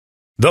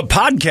The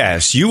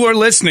podcast you are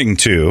listening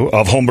to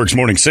of Holmberg's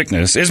Morning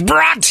Sickness is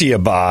brought to you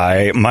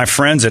by my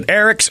friends at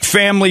Eric's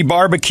Family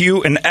Barbecue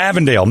in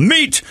Avondale.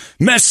 Meat,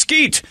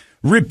 mesquite,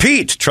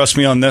 repeat. Trust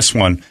me on this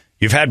one.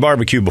 You've had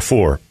barbecue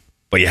before,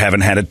 but you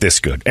haven't had it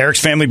this good. Eric's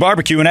Family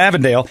Barbecue in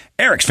Avondale,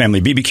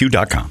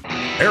 ericsfamilybbq.com.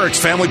 Eric's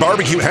Family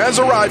Barbecue has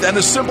arrived and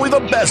is simply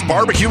the best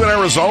barbecue in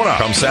Arizona.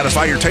 Come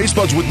satisfy your taste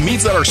buds with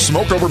meats that are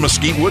smoked over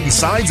mesquite wood and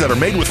sides that are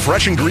made with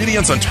fresh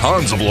ingredients and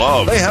tons of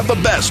love. They have the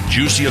best,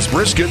 juiciest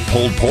brisket,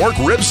 pulled pork,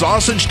 rib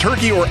sausage,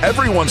 turkey, or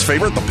everyone's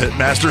favorite, the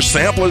Pitmaster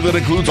Sampler that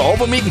includes all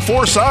the meat and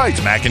 4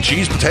 sides. Mac and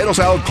cheese, potato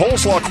salad,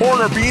 coleslaw,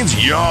 corn, or beans.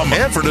 Yum!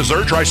 And for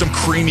dessert, try some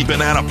creamy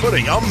banana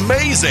pudding.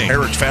 Amazing!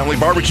 Eric's Family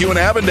Barbecue in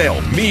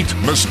Avondale. Meat,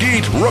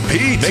 mesquite,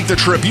 repeat. Make the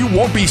trip. You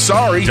won't be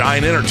sorry.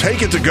 Dine in or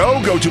take it to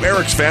go. Go to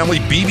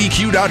ericsfamilybbq.com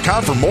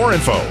for more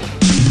info.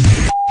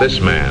 This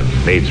man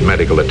needs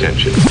medical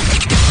attention.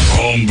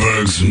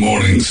 Holmberg's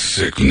Morning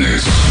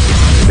Sickness.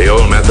 The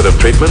old method of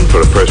treatment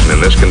for a person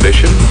in this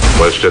condition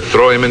was to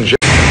throw him in jail.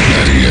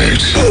 98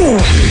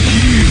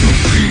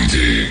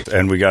 KUPD.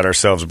 And we got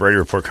ourselves a Brady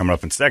Report coming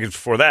up in seconds.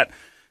 Before that,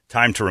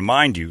 time to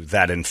remind you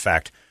that, in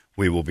fact,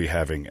 we will be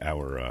having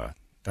our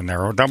De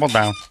Niro Double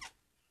Down.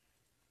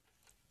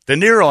 De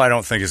Niro, I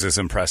don't think, is as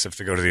impressive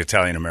to go to the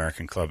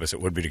Italian-American Club as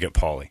it would be to get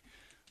Paulie.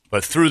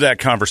 But through that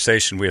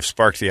conversation, we have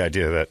sparked the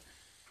idea that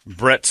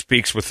Brett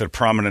speaks with a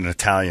prominent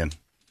Italian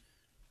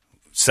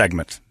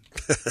segment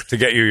to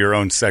get you your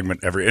own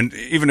segment and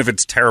even if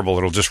it's terrible,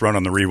 it'll just run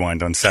on the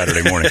rewind on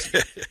Saturday mornings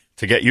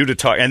to get you to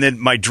talk. And then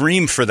my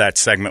dream for that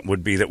segment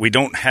would be that we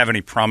don't have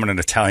any prominent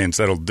Italians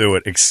that'll do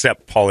it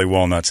except Paulie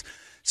Walnuts.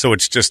 So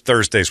it's just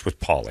Thursdays with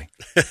Paulie.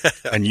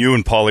 And you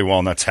and Paulie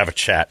Walnuts have a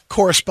chat.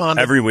 Correspondent.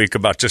 Every week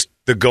about just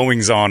the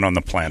goings-on on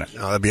the planet.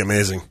 Oh, that'd be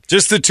amazing.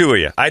 Just the two of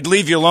you. I'd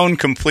leave you alone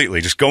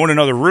completely. Just go in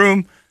another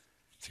room.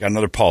 You got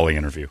another Paulie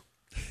interview.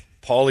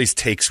 Paulie's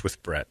Takes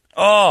with Brett.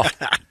 Oh,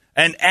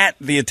 and at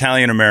the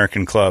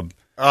Italian-American Club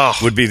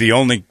would be the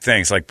only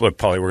thing. It's like, look,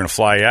 Paulie, we're going to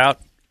fly you out,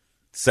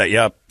 set you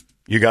up.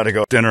 You got to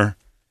go dinner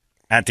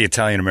at the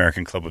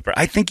Italian-American Club with Brett.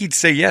 I think he'd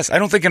say yes. I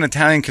don't think an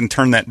Italian can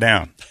turn that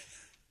down.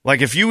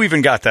 Like, if you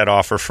even got that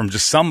offer from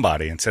just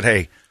somebody and said,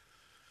 hey,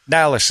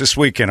 Dallas, this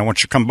weekend, I want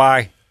you to come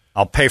by.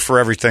 I'll pay for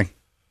everything.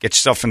 Get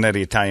yourself into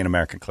the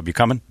Italian-American Club. You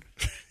coming?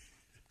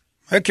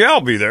 Heck yeah,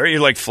 I'll be there. You,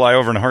 like, fly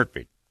over in a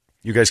heartbeat.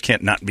 You guys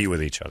can't not be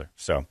with each other.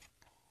 So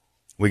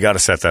we got to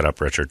set that up,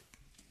 Richard.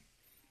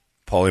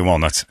 Paulie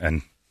Walnuts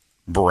and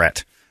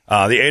Brett.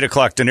 The 8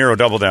 o'clock De Niro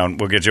Double Down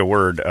will get you a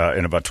word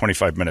in about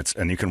 25 minutes,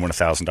 and you can win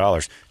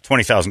 $1,000.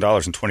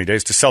 $20,000 in 20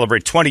 days to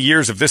celebrate 20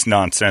 years of this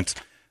nonsense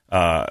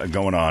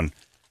going on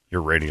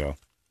your radio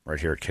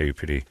right here at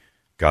KUPD.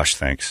 Gosh,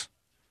 thanks.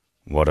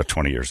 What a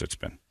 20 years it's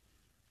been.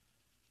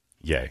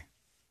 Yay.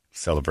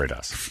 Celebrate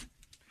us.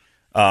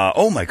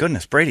 Oh, my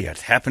goodness, Brady,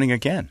 it's happening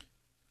again.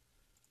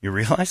 You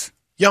realize?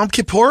 Yom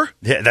Kippur?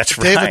 Yeah, that's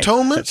right. Day of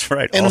Atonement? That's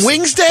right. And also,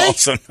 Wings Day?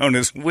 Also known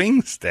as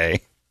Wings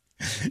Day.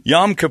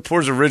 Yom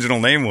Kippur's original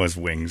name was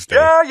Wings Day.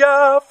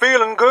 Yeah,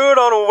 feeling good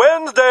on a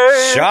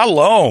Wednesday.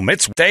 Shalom.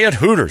 It's day at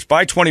Hooters.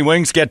 Buy 20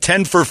 wings, get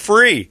 10 for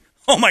free.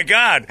 Oh, my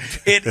God.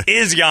 It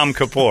is Yom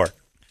Kippur.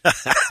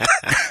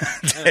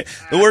 The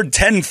word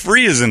 10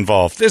 free is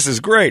involved. This is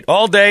great.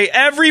 All day,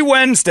 every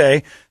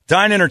Wednesday,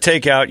 dine in or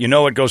take out. You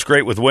know it goes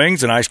great with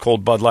wings and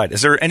ice-cold Bud Light.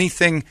 Is there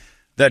anything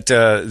that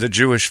the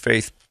Jewish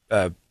faith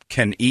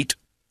can eat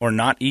or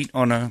not eat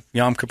on a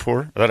Yom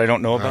Kippur that I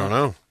don't know about? I don't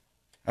know.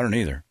 I don't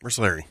either. Where's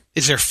Larry?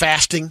 Is there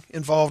fasting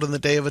involved in the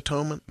Day of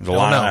Atonement? There's a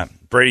lot of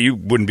that. Brady, you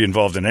wouldn't be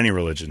involved in any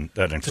religion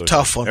that includes. It's a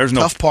tough one. There's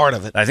tough part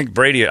of it. I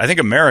think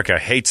America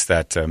hates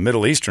that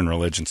Middle Eastern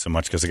religion so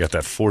much because they got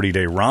that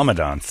 40-day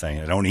Ramadan thing.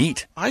 They don't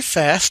eat. I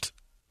fast.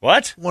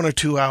 What? 1 or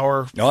 2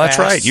 hour Oh, that's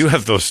right. You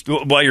have those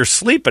while you're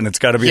sleeping. It's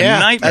got to be a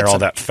nightmare, all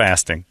that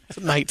fasting. It's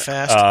a night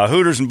fast.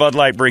 Hooters and Bud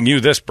Light bring you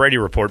this Brady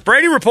Report.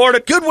 Brady Report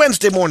it. Good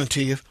Wednesday morning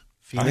to you,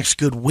 Phoenix.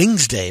 Good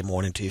Wings Day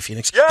morning to you,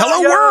 Phoenix. Yeah,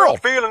 Hello,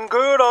 world. Feeling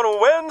good on a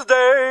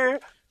Wednesday.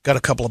 Got a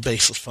couple of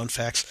baseless fun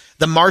facts.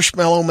 The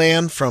Marshmallow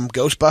Man from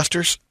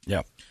Ghostbusters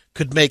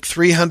could make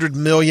 300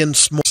 million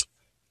s'mores.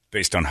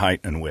 Based on height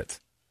and width.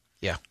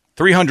 Yeah.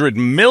 300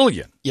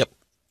 million? Yep.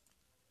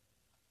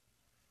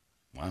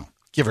 Wow.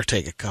 Give or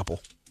take a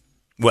couple.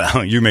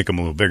 Well, you make them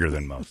a little bigger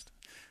than most.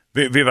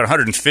 Be about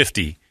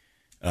 150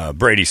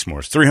 Brady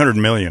s'mores. 300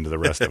 million to the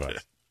rest of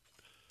us.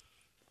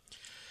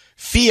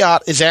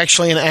 Fiat is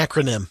actually an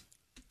acronym.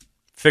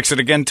 Fix it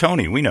again,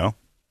 Tony. We know.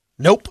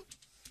 Nope.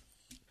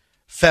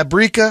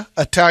 Fabbrica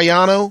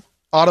Italiano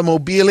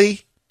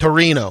Automobili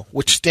Torino,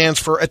 which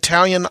stands for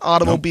Italian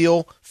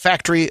Automobile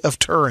Factory of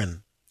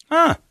Turin.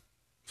 Huh.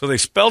 So they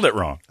spelled it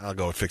wrong. I'll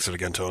go and fix it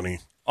again, Tony.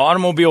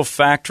 Automobile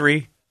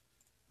Factory.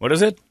 What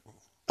is it?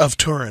 Of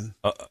Turin.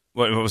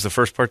 What was the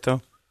first part,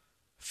 though?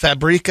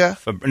 Fabbrica.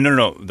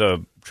 No.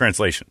 The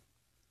translation.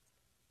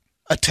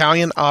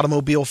 Italian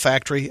Automobile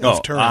Factory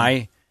of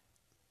Turin.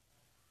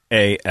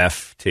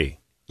 IAFT.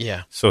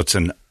 Yeah. So it's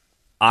an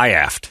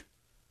IAFT,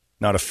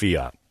 not a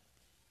Fiat.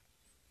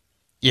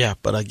 Yeah,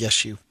 but I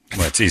guess you...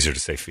 Well, it's easier to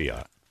say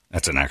Fiat.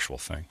 That's an actual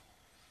thing.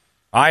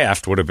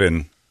 IAFT would have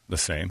been the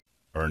same.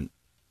 Or,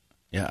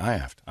 yeah, I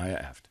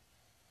aft.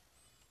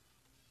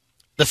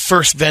 The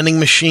first vending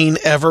machine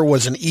ever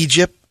was in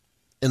Egypt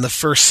in the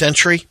 1st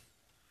century,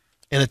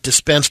 and it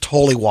dispensed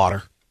holy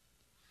water.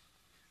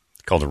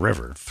 It's called a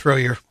river. Throw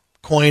your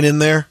coin in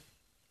there.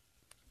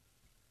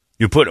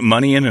 You put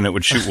money in and it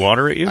would shoot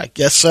water at you? I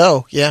guess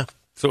so, yeah.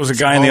 So it was a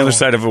guy on the other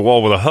side of a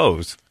wall with a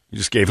hose. You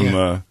just gave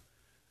him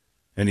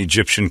an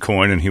Egyptian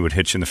coin and he would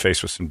hit you in the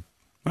face with some...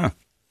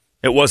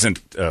 It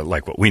wasn't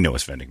like what we know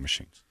as vending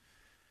machines.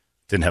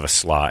 Didn't have a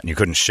slot and you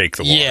couldn't shake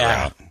the water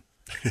out.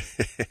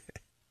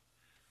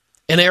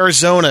 In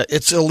Arizona,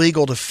 it's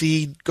illegal to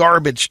feed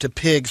garbage to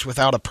pigs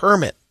without a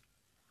permit.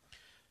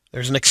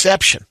 There's an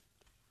exception.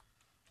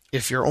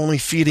 If you're only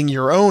feeding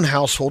your own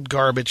household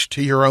garbage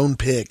to your own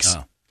pigs.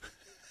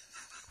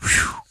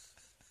 Oh.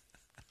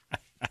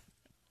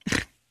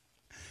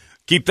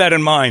 Keep that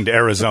in mind,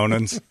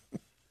 Arizonans.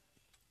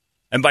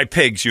 And by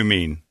pigs, you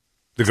mean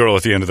the girl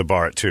at the end of the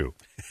bar at 2.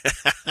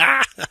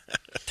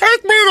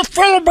 Take me to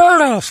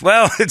Filiberto's.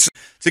 Well, it's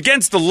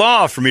against the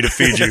law for me to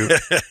feed you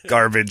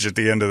garbage at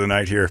the end of the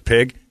night here,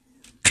 pig.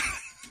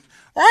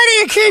 Why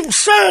do you keep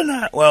saying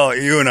that? Well,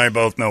 you and I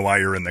both know why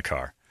you're in the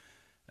car.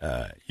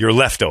 You're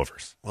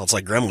leftovers. Well, it's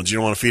like gremlins. You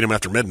don't want to feed them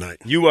after midnight.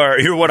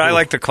 You're what I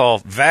like to call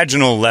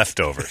vaginal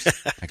leftovers.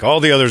 Like all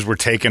the others were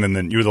taken, and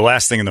then you were the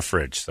last thing in the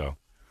fridge. So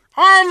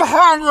I'm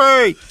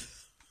hungry.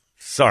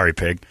 Sorry,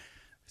 pig.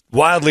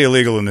 Wildly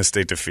illegal in this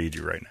state to feed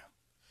you right now.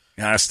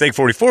 Now, if Steak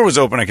 44 was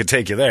open, I could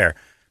take you there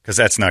because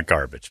that's not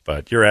garbage.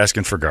 But you're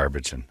asking for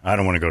garbage, and I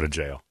don't want to go to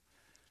jail.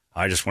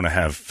 I just want to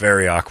have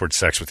very awkward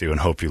sex with you and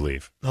hope you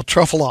leave. I'll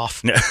truffle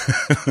off.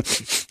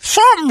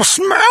 Something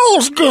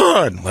smells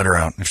good. Let her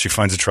out. If she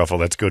finds a truffle,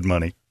 that's good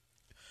money.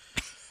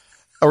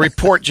 A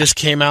report just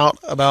came out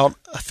about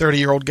a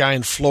 30-year-old guy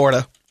in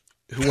Florida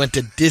who went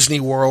to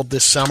Disney World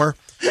this summer.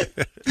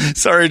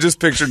 Sorry, I just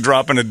pictured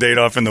dropping a date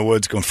off in the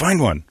woods going, find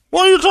one.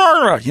 What are you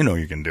talking about? You know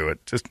you can do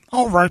it. Just,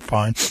 all right,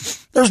 fine.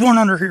 There's one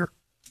under here.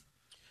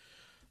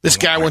 This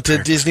guy went to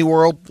Disney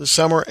World this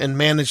summer and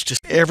managed to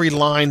every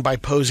line by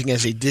posing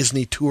as a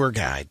Disney tour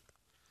guide.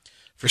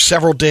 For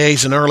several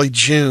days in early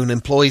June,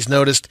 employees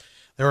noticed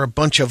there were a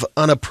bunch of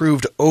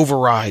unapproved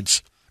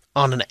overrides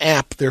on an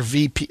app their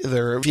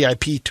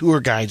VIP tour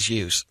guides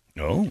use.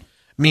 Oh.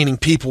 Meaning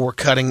people were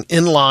cutting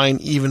in line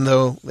even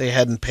though they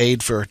hadn't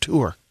paid for a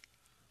tour.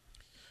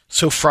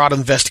 So fraud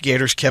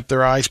investigators kept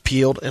their eyes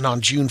peeled, and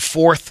on June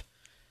 4th,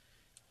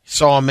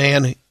 saw a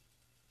man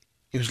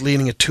he was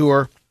leading a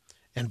tour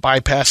and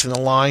bypassing the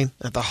line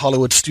at the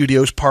Hollywood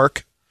Studios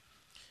park.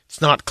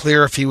 It's not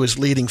clear if he was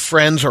leading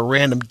friends or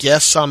random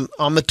guests on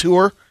the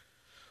tour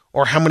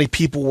or how many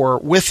people were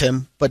with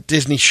him, but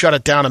Disney shut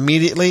it down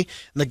immediately,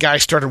 and the guy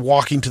started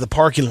walking to the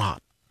parking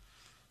lot.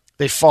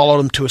 They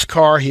followed him to his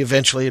car. He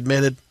eventually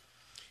admitted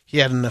he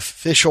had an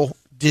official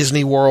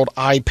Disney World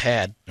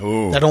iPad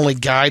that only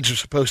guides are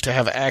supposed to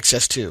have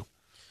access to.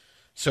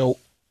 So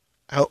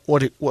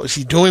what was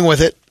he doing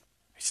with it?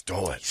 He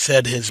stole it. He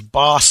said his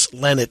boss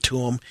lent it to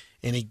him,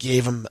 and he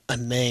gave him a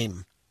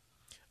name.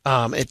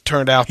 It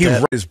turned out he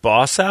that... wrote his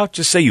boss out?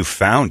 Just say you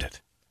found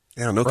it.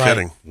 Yeah, no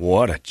kidding.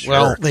 What a jerk.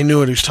 Well, they knew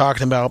what he was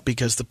talking about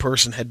because the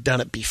person had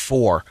done it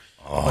before.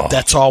 But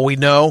that's all we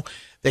know.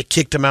 They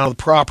kicked him out of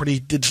the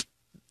property,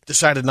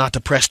 decided not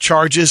to press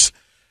charges,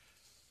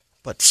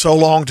 but so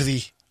long to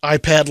the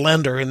iPad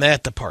lender in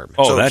that department.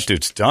 Oh, so that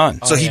dude's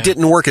done. So he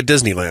didn't work at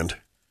Disneyland.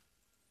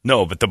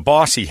 No, but the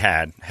boss he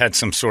had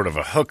some sort of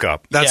a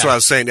hookup. That's what I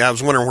was saying. I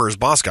was wondering where his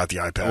boss got the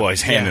iPad. Well,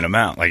 he's handing him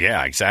out. Like,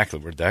 yeah, exactly.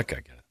 Where'd that guy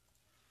get it?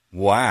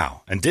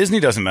 Wow. And Disney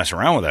doesn't mess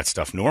around with that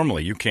stuff.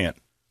 Normally, you can't.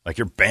 Like,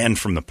 you're banned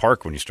from the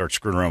park when you start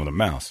screwing around with a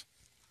mouse.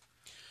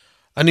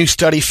 A new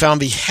study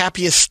found the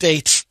happiest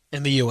states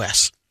in the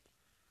U.S.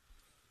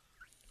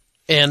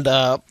 And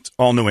it's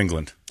all New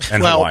England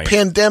and Hawaii.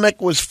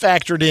 Pandemic was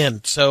factored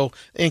in, so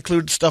it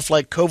included stuff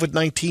like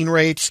COVID-19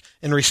 rates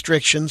and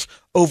restrictions,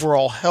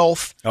 overall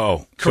health,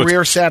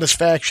 career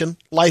satisfaction,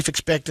 life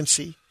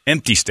expectancy.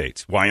 Empty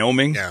states.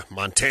 Wyoming. Yeah,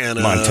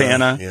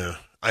 Montana. Yeah,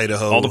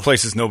 Idaho. All the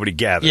places nobody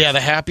gathers. Yeah,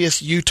 the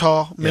happiest.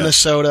 Utah,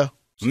 Minnesota.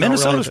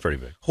 Minnesota's pretty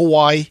big.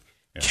 Hawaii,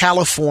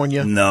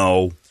 California.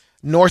 No.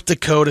 North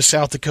Dakota,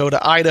 South Dakota,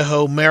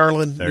 Idaho,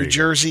 Maryland, New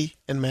Jersey,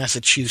 and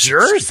Massachusetts.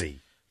 Jersey?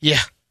 Yeah.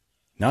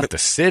 Not the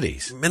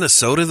cities.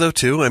 Minnesota, though,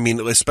 too. I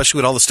mean, especially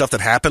with all the stuff that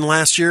happened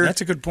last year.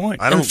 That's a good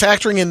point. And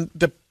factoring in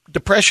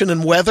depression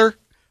and weather,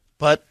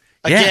 but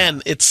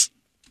again, it's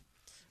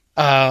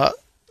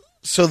Arizona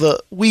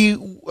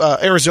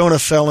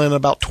fell in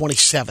about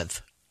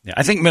 27th. Yeah,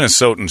 I think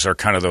Minnesotans are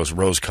kind of those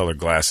rose-colored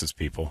glasses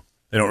people.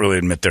 They don't really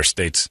admit their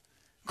state's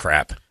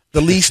crap.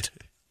 The least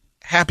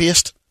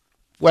happiest,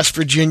 West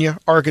Virginia,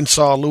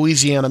 Arkansas,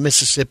 Louisiana,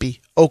 Mississippi,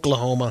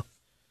 Oklahoma,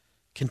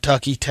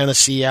 Kentucky,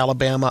 Tennessee,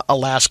 Alabama,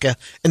 Alaska,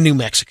 and New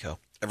Mexico.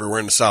 Everywhere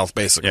in the South,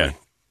 basically. Yeah.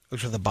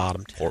 Those are the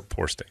bottom 10.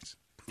 Poor states.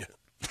 Yeah.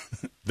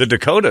 The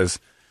Dakotas,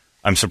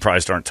 I'm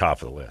surprised, aren't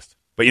top of the list.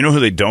 But you know who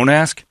they don't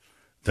ask?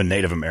 The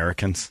Native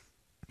Americans.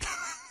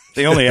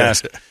 They only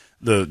ask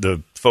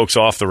the folks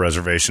off the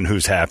reservation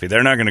who's happy.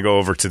 They're not going to go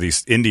over to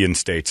these Indian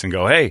states and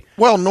go, hey,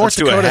 well, North let's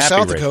do a Dakota, happy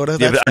South rate. Dakota.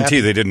 Yeah, That's but happy.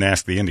 they didn't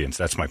ask the Indians.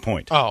 That's my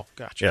point. Oh,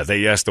 gotcha. Yeah,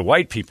 they asked the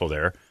white people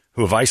there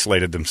who have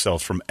isolated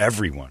themselves from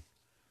everyone.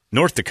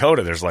 North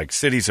Dakota, there's like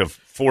cities of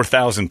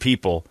 4,000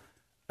 people,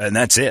 and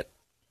that's it.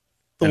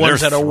 The And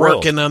ones they're that are thrilled.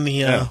 working on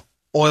the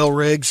oil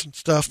rigs and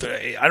stuff.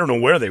 I don't know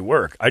where they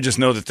work. I just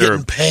know that there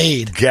Getting are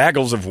paid.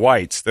 gaggles of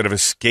whites that have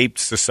escaped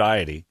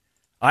society.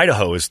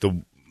 Idaho is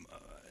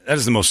that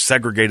is the most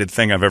segregated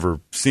thing I've ever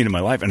seen in my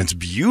life, and it's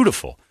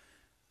beautiful.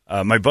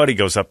 My buddy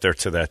goes up there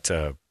to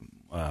that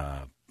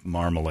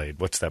Marmalade.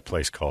 What's that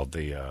place called?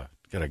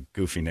 Got a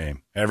goofy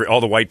name. All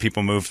the white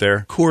people moved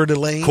there. Coeur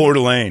d'Alene. Coeur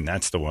d'Alene,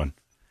 that's the one.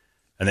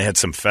 And they had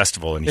some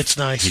festival, and It's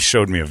nice. He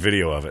showed me a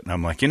video of it, and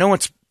I'm like, you know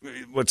what's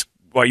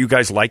why you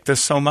guys like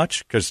this so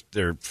much? Because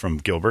they're from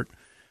Gilbert.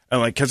 I'm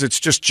like, because it's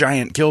just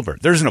giant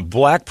Gilbert. There isn't a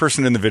black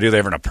person in the video. They're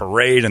having a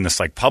parade and this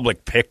like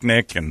public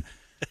picnic, and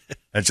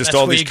it's just That's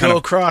all where these you kind go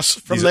of across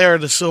from these- there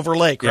to Silver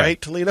Lake, Yeah.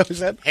 right? Toledo, is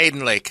that?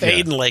 Hayden Lake.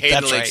 Hayden Lake,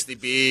 Hayden that's Lake's right. the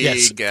big.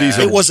 Yes.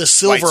 It was a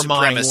silver white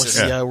mine. Was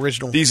supremacist. the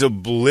original. these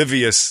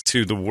oblivious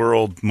to the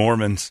world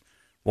Mormons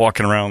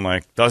walking around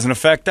like doesn't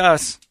affect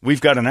us.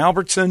 We've got an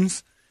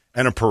Albertsons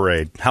and a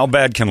parade. How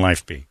bad can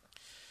life be?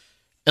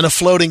 And a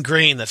floating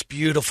green that's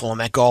beautiful on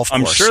that golf course.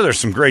 I'm sure there's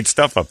some great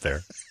stuff up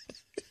there.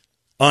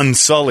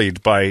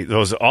 Unsullied by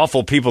those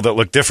awful people that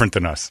look different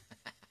than us.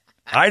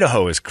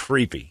 Idaho is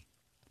creepy.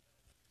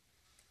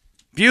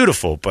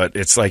 Beautiful, but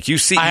it's like you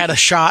see. I had a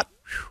shot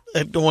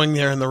at going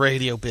there in the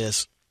radio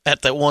biz.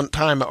 At that one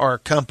time, our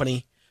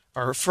company,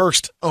 our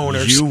first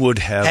owners, You would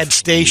have had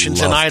stations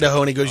in loved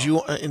Idaho, and he goes,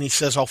 and he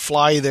says, "I'll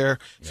fly you there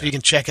so you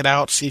can check it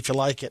out, see if you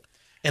like it."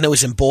 And it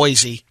was in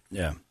Boise.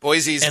 Yeah,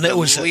 Boise's And the it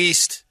was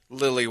least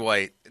lily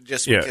white,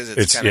 just yeah, because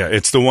it's kind of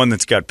it's the one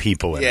that's got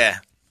people in it. yeah.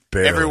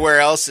 Barely. Everywhere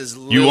else is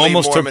lily You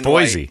almost Mormon took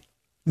Boise. white.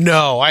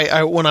 No,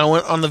 I when I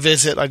went on the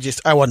visit,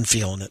 I wasn't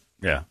feeling it.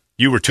 Yeah,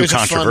 you were too It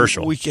was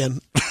controversial. A fun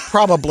weekend,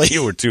 probably.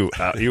 You were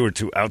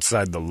too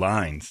outside the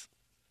lines.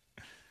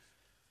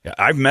 Yeah,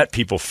 I've met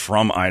people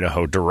from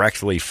Idaho,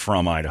 directly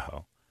from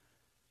Idaho,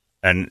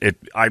 and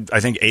I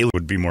think A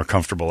would be more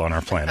comfortable on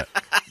our planet.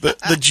 The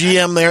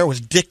GM there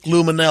was Dick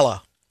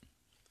Luminella,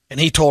 and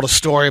he told a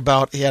story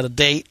about he had a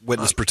date.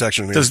 Witness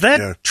protection. Does that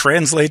Yeah.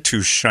 translate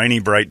to shiny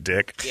bright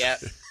dick? Yeah,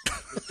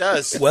 it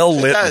does. Well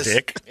It lit does.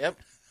 dick. Yep.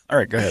 All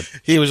right, go ahead.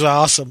 He was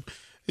awesome.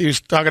 He was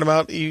talking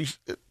about he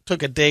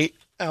took a date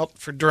out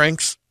for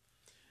drinks,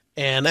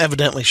 and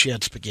evidently she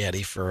had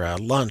spaghetti for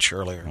lunch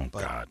earlier. Oh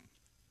but God,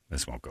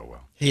 this won't go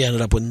well. he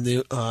ended up with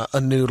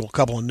a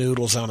couple of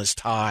noodles on his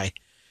tie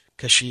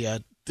because she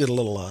did a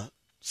little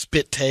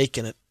spit take,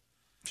 and it.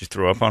 Did you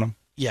throw up on him?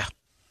 Yeah.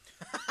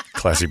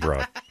 Classy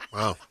broad.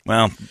 Wow.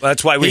 Well,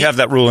 that's why we have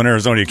that rule in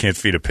Arizona: you can't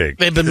feed a pig.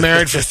 They've been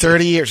married for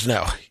 30 years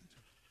now.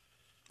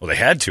 Well, they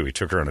had to. He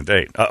took her on a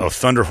date.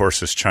 Thunder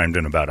Horse has chimed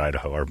in about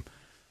Idaho.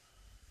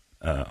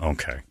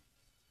 Okay.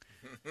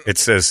 It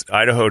says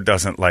Idaho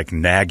doesn't like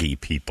naggy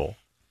people.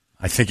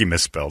 I think he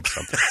misspelled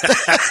something.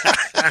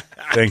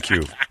 Thank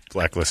you,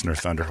 black listener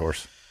Thunder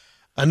Horse.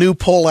 A new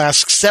poll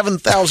asks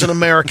 7,000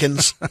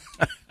 Americans,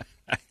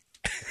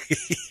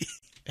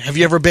 have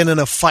you ever been in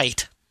a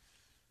fight?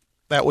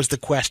 That was the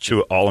question.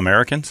 To all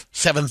Americans?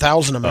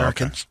 7,000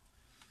 Americans.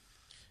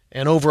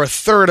 And over a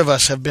third of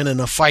us have been in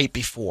a fight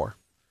before.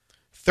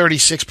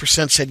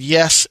 36% said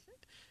yes,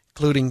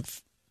 including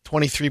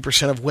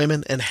 23% of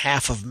women and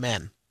half of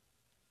men.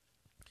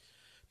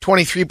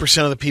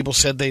 23% of the people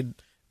said they'd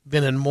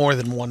been in more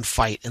than one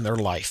fight in their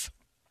life.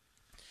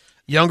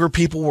 Younger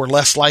people were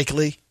less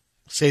likely to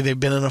say they've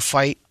been in a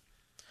fight.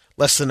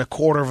 Less than a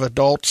quarter of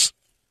adults,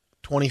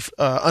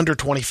 under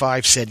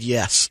 25, said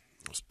yes.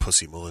 Those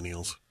pussy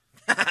millennials.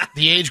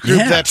 The age group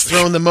that's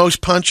thrown the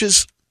most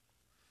punches,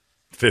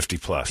 50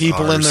 plus.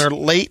 people in their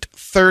late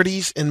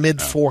 30s and mid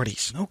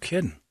 40s. No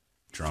kidding.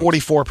 Drunk.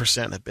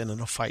 44% have been in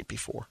a fight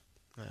before.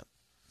 What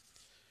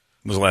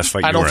was the last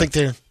fight I you don't were think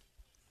in? they're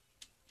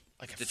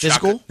like a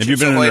physical. Have you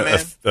been Ahoy, in man?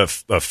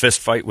 a fist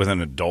fight with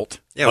an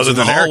adult? Yeah, it was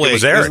Other in the than Eric, hallway. it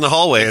was It was Eric. in the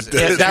hallway.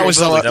 Yeah, that was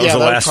the That was the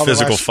last probably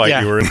physical fight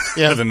yeah. you were in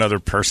Yeah. with another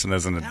person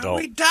as an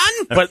adult. Done.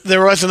 But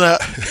there wasn't a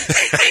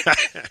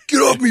Get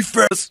off me,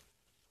 fist!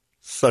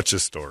 Such a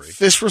story.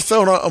 fists were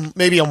thrown on,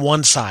 maybe on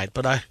one side,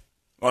 but I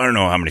don't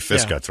know how many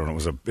fists Yeah. got thrown. It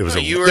was a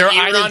You were, They're you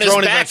were either on his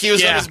throwing it back. back- He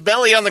was yeah. on his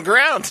belly on the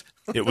ground.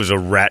 it was a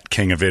rat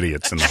king of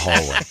idiots in the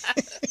hallway.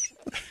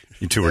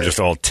 You two were just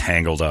all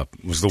tangled up.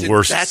 It was the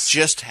worst. That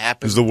just It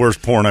happened. was the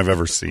worst porn I've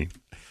ever seen.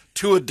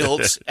 Two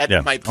adults at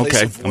Yeah. my place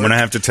Okay. of work. I'm going to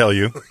have to tell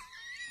you,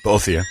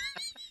 both of you,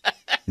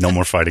 no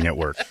more fighting at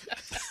work.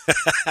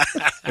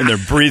 And they're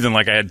breathing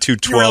like I had two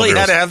 12-year-olds. You really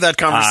had to have that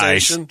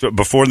conversation?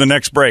 Before the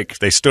next break,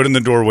 they stood in the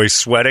doorway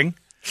sweating.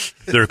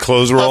 Their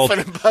clothes were all...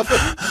 Puffing and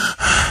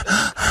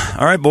puffing.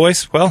 All right,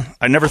 boys. Well,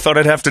 I never thought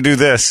I'd have to do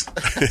this.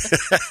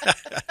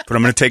 But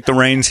I'm going to take the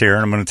reins here,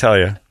 and I'm going to tell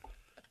you,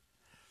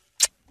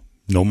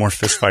 no more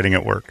fist fighting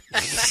at work.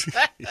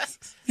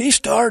 He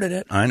started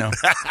it. I know.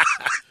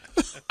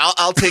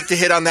 I'll take the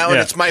hit on that one.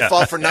 Yeah, It's my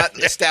fault for not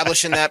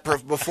establishing that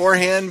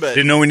beforehand. But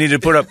Didn't know we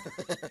needed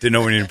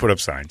to put up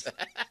signs.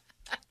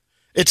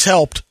 It's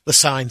helped, the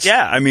signs.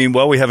 Yeah, I mean,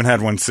 well, we haven't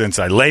had one since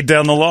I laid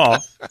down the law.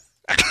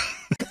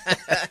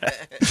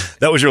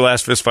 That was your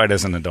last fist fight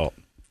as an adult.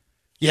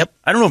 Yep.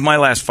 I don't know if my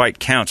last fight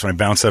counts when I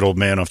bounced that old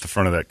man off the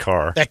front of that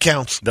car. That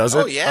counts. Does it?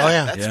 oh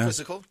yeah, that's Yeah.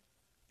 physical. It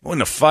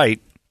wasn't a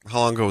fight. How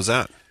long ago was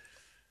that?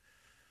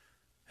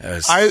 It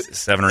was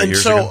 7 or 8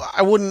 years so ago.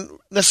 I wouldn't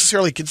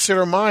necessarily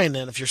consider mine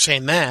then if you're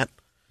saying that.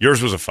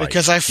 Yours was a fight.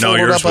 Because I No, folded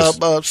yours up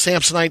was- a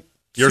Samsonite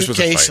Yours was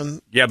a suitcase fight.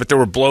 and Yeah, but there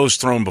were blows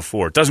thrown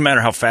before. It doesn't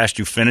matter how fast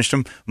you finished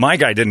him. My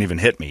guy didn't even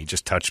hit me. He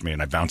just touched me,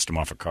 and I bounced him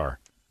off a car.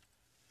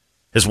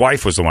 His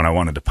wife was the one I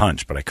wanted to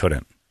punch, but I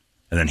couldn't.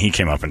 And then he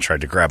came up and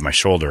tried to grab my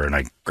shoulder, and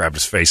I grabbed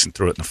his face and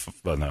threw it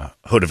in the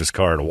hood of his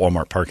car at a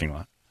Walmart parking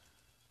lot.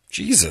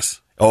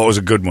 Jesus. Oh, it was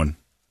a good one.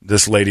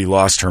 This lady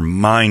lost her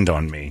mind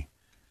on me.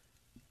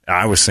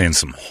 I was saying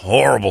some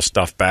horrible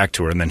stuff back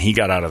to her, and then he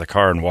got out of the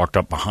car and walked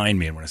up behind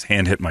me, and when his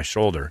hand hit my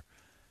shoulder,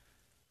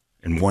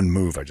 in one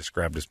move, I just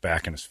grabbed his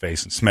back and his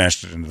face and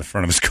smashed it into the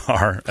front of his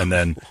car, and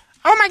then,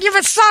 oh my, you've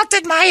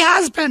assaulted my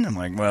husband. I'm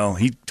like, well,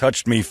 he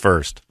touched me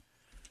first.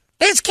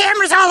 There's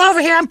cameras all over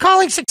here. I'm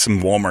calling some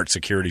Walmart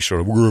security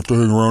showed up. We're going to have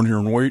to hang around here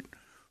and wait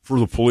for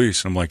the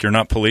police. I'm like, you're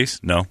not police?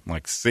 No. I'm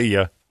like, see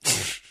ya.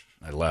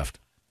 I left.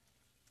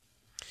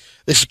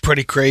 this is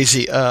pretty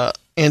crazy.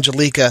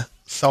 Angelica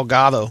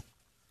Salgado,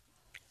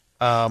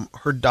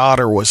 her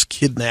daughter was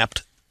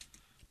kidnapped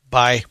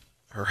by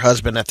her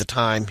husband at the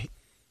time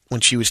when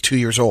she was 2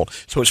 years old.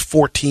 So it was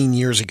 14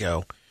 years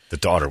ago. The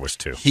daughter was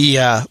too. He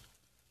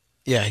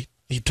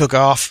took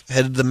off,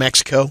 headed to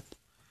Mexico,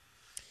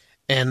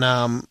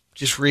 and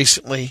just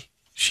recently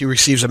she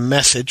receives a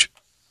message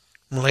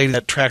from a lady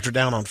that tracked her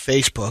down on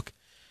Facebook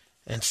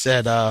and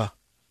said, I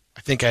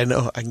think I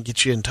know I can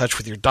get you in touch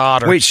with your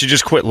daughter. Wait, she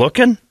just quit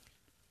looking?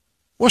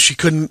 Well, she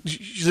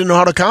didn't know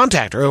how to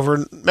contact her over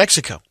in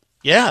Mexico.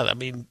 Yeah, I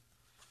mean,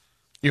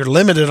 you're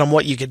limited on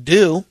what you could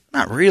do.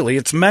 Not really.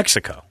 It's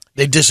Mexico.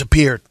 They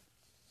disappeared.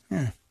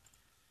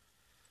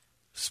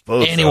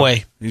 Suppose Anyway.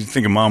 so. You'd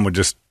think a mom would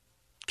just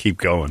keep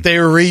going. They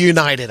were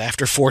reunited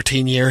after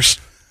 14 years.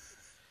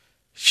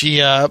 She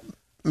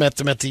met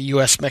them at the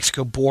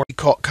U.S.-Mexico border. He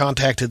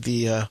contacted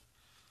the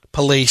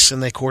police,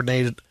 and they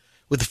coordinated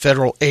with the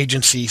federal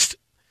agencies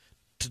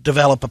to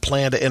develop a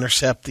plan to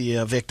intercept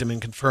the victim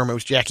and confirm it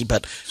was Jackie.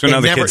 But So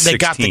now the kid's they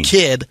got the 16.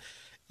 kid.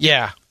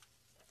 Yeah.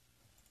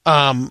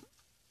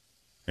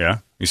 Yeah?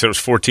 You said it was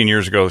 14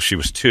 years ago. She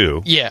was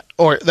 2. Yeah,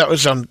 or that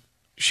was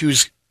she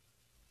was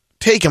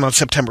taken on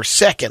September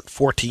 2nd,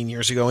 14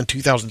 years ago in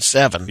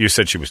 2007. You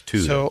said she was 2.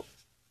 So,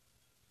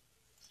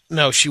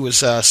 no, she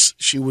was,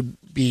 she would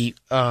be,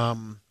 I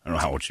don't know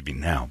how old she'd be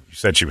now. You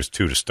said she was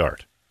 2 to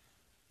start.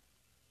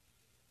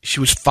 she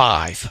was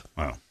 5.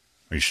 Wow. Are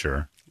you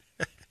sure?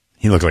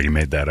 He looked like he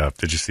made that up.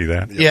 Did you see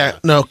that? Yeah,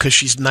 no, because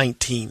she's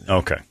 19.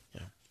 Okay.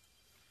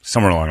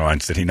 Somewhere along the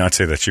lines, did he not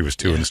say that she was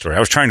 2 in the story? I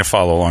was trying to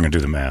follow along and do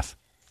the math.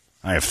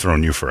 I have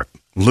thrown you for a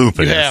loop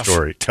in You your have.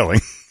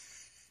 storytelling.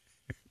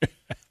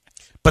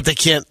 But they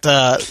can't,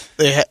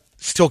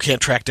 still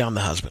can't track down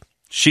the husband.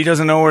 She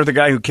doesn't know where the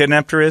guy who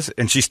kidnapped her is,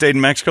 and she stayed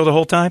in Mexico the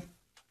whole time?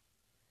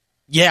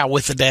 Yeah,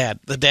 with the dad.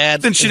 The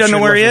dad. Then she doesn't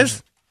know where he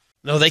is?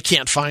 No, they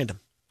can't find him.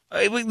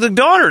 The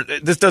daughter,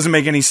 this doesn't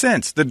make any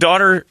sense. The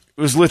daughter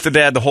was with the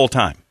dad the whole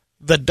time.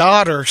 The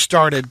daughter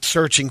started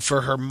searching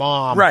for her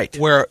mom, Right.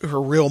 where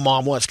her real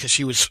mom was, because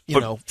she was,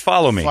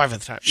 Follow me. 5 at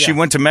the time. She Yeah.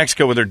 went to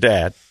Mexico with her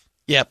dad.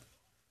 Yep.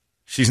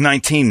 She's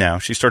 19 now.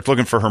 She starts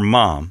looking for her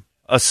mom.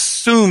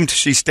 Assumed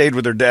she stayed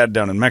with her dad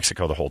down in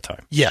Mexico the whole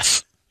time.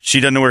 Yes.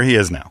 She doesn't know where he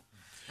is now.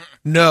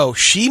 No,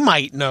 she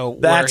might know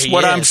That's where he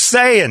what is. I'm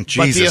saying.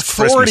 But the Jesus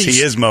Christmas, authorities-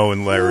 he is Mo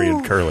and Larry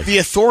and Curly. The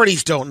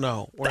authorities don't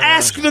know. Where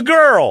Ask the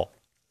girl.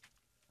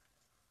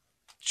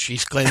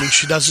 She's claiming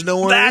she doesn't know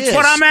where That's he is.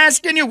 what I'm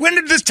asking you. When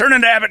did this turn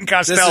into Abbott and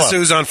Costello? This is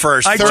who's on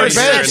first. I Third just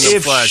base. said in the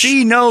if flesh.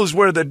 she knows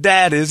where the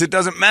dad is, it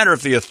doesn't matter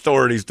if the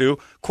authorities do.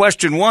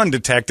 Question 1,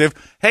 detective.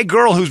 Hey,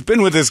 girl who's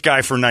been with this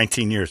guy for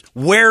 19 years,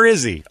 where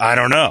is he? I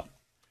don't know.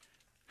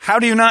 How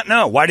do you not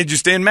know? Why did you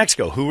stay in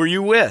Mexico? Who were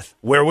you with?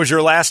 Where was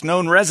your last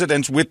known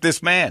residence with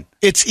this man?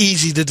 It's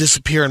easy to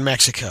disappear in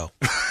Mexico.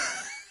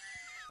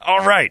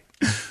 All right.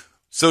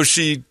 So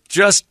she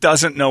just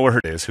doesn't know where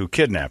it is who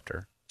kidnapped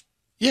her.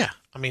 Yeah.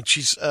 I mean,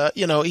 she's,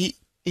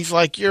 he's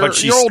like, you're But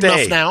she old enough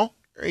stayed. now.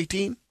 You're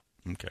 18.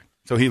 Okay.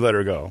 So he let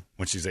her go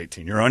when she's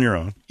 18. You're on your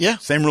own. Yeah.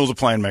 Same rules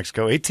apply in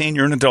Mexico. 18,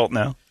 you're an adult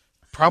now.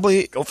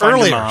 Probably Go find your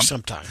earlier mom.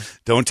 sometime.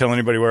 Don't tell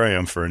anybody where I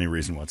am for any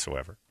reason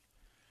whatsoever.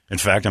 In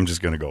fact, I'm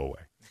just going to go away.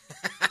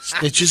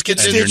 Snitches get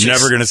And stitches. you're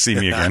never going to see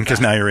me again because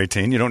now you're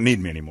 18. You don't need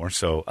me anymore.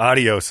 So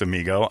adios,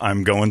 amigo.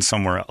 I'm going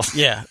somewhere else.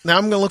 Yeah. Now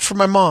I'm going to look for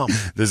my mom.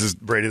 This is,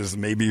 Brady, this is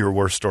maybe your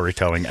worst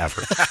storytelling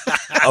ever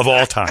of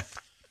all time.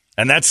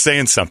 And that's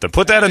saying something.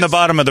 Put that in the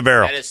bottom of the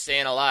barrel. That is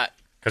saying a lot.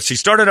 Because she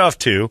started off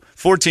 2.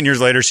 14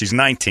 years later, she's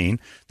 19.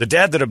 The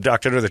dad that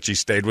abducted her that she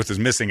stayed with is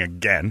missing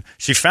again.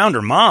 She found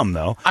her mom,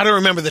 though. I don't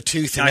remember the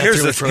 2 thing. Now, That here's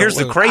threw the- me for a here's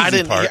the loop. crazy I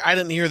didn't part. I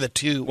didn't hear the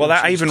 2. Well, when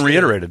I she was even 2.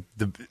 reiterated.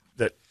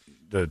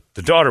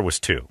 the daughter was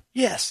 2.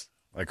 Yes.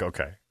 Like,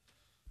 okay.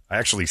 I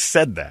actually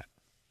said that.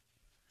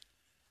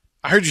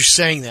 I heard you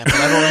saying that, but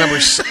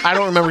I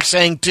don't remember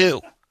saying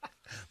 2.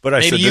 But I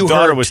Maybe said you the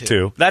daughter heard was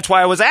 2. That's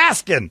why I was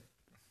asking.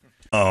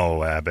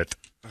 Oh, Abbott.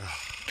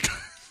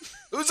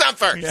 Who's on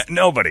first? Yeah,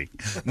 nobody.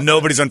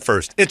 Nobody's on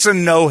first. It's a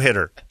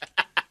no-hitter.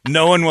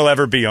 No one will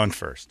ever be on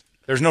first.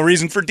 There's no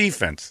reason for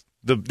defense.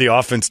 The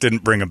offense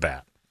didn't bring a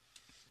bat.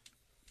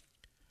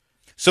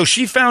 So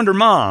she found her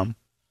mom.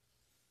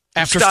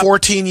 After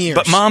 14 years.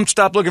 But Mom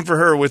stopped looking for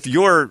her with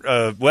your,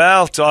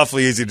 it's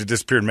awfully easy to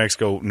disappear in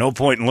Mexico. No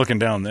point in looking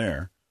down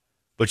there.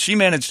 But she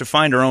managed to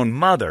find her own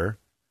mother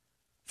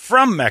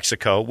from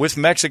Mexico with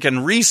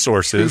Mexican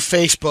resources. Through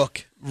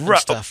Facebook and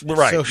stuff.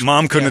 Right. Social,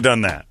 Mom couldn't have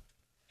done that.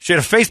 She had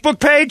a Facebook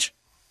page?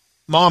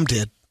 Mom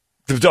did.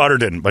 The daughter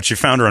didn't, but she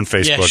found her on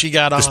Facebook. Yeah, she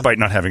got on. Despite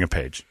not having a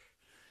page.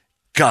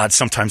 God,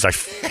 sometimes I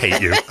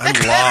hate you.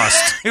 I'm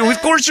lost.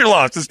 Of course you're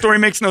lost. The story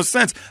makes no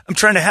sense. I'm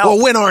trying to help.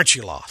 Well, when aren't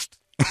you lost?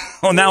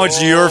 Oh, now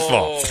it's your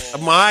fault.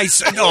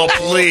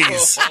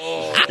 Please.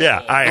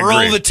 Yeah, I agree.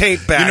 Roll the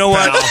tape back. You know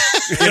what?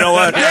 Pal. You know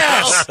what?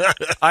 Yes.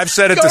 I've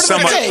said it Go to to the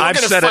someone. tape. I've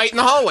We're gonna said fight it in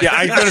the hallway. Yeah,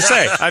 I'm going to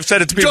say. I've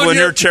said it to people in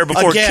your chair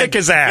before. Again. Kick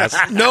his ass.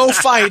 No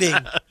fighting.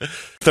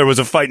 If there was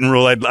a fighting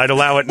rule, I'd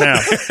allow it now.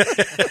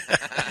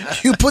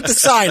 You put the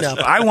sign up.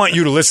 I want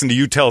you to listen to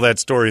you tell that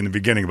story in the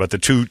beginning about the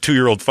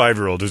 2-year-old,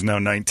 5-year-old who's now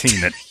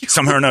 19 that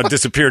somehow or now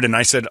disappeared. And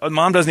I said,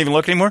 Mom doesn't even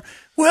look anymore.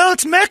 Well,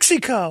 it's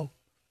Mexico.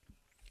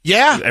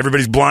 Yeah.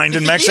 Everybody's blind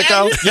in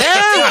Mexico?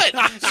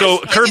 Yeah. So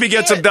Kirby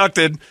gets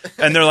abducted,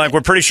 and they're like,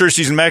 we're pretty sure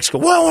she's in Mexico.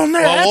 Well, we'll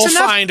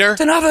find her. That's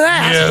enough of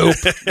that. Nope.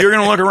 You're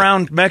going to look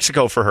around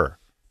Mexico for her.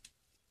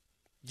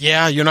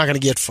 Yeah, you're not going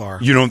to get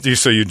far.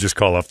 So you just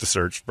call off the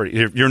search.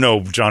 You're no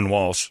John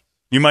Walsh.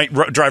 You might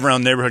drive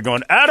around the neighborhood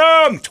going,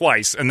 Adam,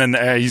 twice, and then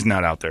he's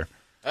not out there.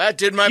 I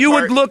did my You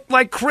part. would look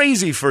like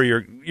crazy for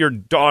your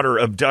daughter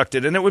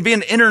abducted, and it would be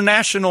an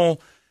international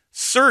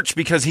search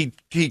because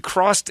he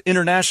crossed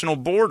international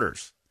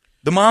borders.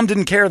 The mom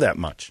didn't care that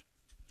much.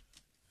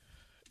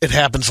 It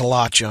happens a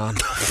lot, John.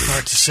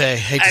 Hard to say.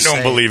 I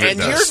don't believe it And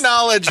does. your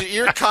knowledge,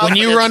 your confidence When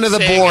you run to the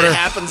saying border. it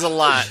happens a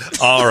lot.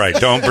 All right,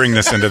 don't bring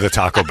this into the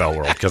Taco Bell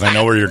world because I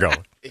know where you're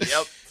going.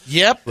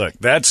 Yep. Look,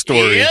 that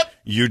story Yep.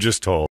 you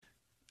just told,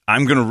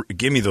 I'm going to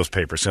give me those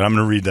papers, and I'm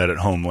going to read that at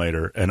home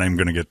later, and I'm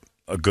going to get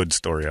a good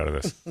story out of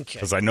this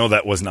because I know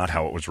that was not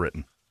how it was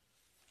written.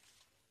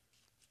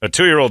 A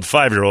 2-year-old,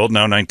 5-year-old,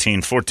 now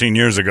 19, 14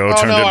 years ago. Oh,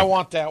 turned no, into... I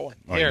want that one.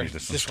 Oh, you Here, need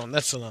this one.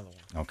 That's another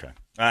one. Okay.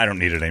 I don't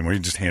need it anymore. You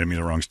just handed me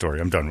the wrong story.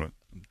 I'm done with it.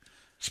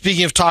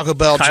 Speaking of Taco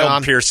Bell, Kyle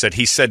John. Pierce said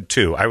he said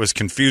 2. I was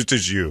confused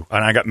as you,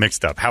 and I got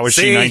mixed up. How is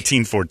she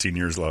 19, 14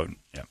 years old?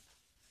 Yeah.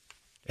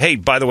 Hey,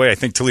 by the way, I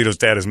think Toledo's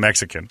dad is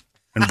Mexican,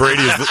 and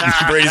Brady's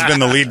been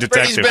the lead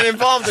detective. Brady's been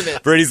involved in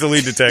it. Brady's the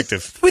lead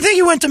detective. We think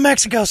you went to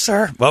Mexico,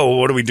 sir. Well,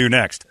 what do we do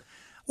next?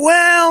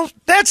 Well,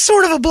 that's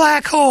sort of a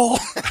black hole.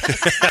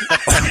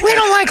 We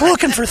don't like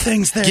looking for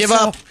things there. Give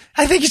up.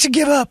 I think you should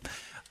give up.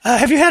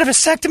 Have you had a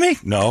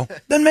vasectomy? No.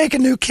 Then make a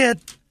new kid.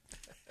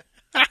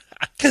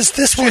 Because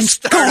this one's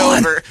start gone.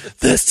 over.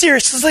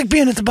 Seriously, it's like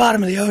being at the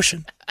bottom of the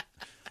ocean.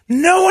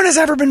 No one has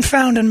ever been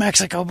found in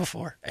Mexico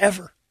before,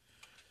 ever.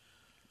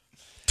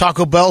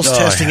 Taco Bell's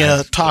testing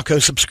a taco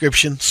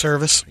subscription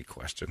service. Any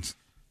questions?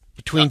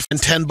 Between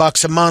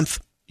 $10 a month,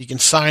 you can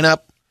sign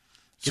up,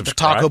 get the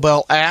Taco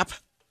Bell app,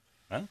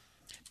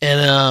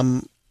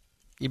 and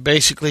you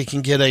basically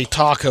can get a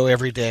taco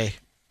every day.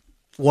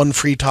 One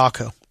free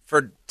taco.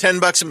 For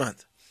 $10 a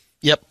month.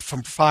 Yep,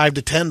 from $5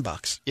 to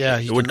 $10. Yeah,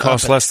 It would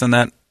cost less than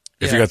that.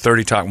 If you got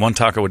 30 tacos, one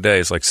taco a day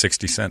is like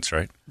 60 cents,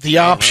 right? The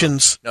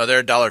options. No,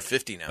 they're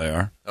 $1.50 now. They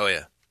are? Oh,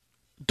 yeah.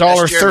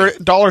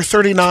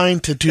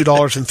 $1.39 to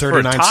 $2.39. For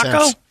a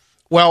taco?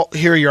 Well,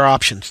 here are your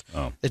options.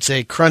 Oh. It's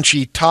a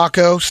crunchy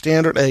taco,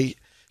 standard, a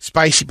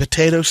spicy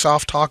potato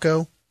soft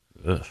taco,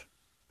 Ugh.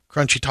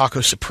 crunchy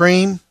taco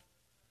supreme,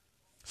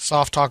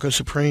 soft taco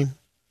supreme,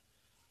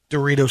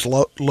 Doritos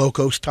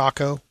Locos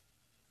taco.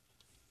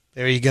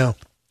 There you go.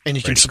 And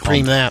you can Brady,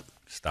 supreme calm that.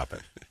 Stop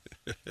it.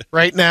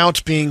 Right now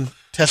it's being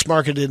test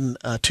marketed in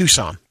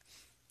Tucson.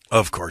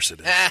 Of course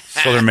it is.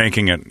 So they're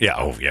making it. Yeah.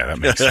 Oh, yeah. That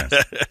makes sense.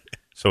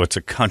 So it's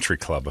a country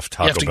club of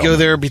Taco You have to Bell. go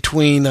there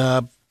between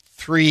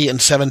 3 and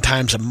 7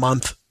 times a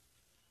month,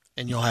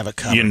 and you'll have it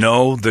covered. You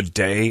know, the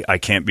day I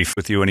can't be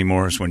with you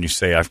anymore is when you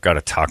say I've got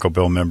a Taco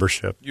Bell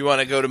membership. You want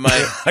to go to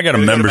my I got a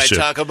membership.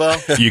 Go to my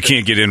Taco Bell? You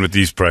can't get in with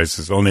these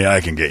prices. Only I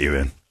can get you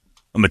in.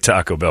 I'm a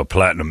Taco Bell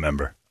Platinum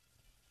member.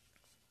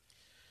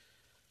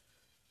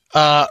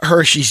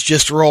 Hershey's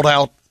just rolled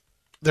out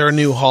their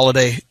new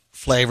holiday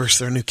flavors,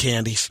 their new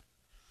candies.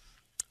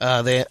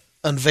 They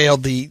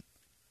unveiled the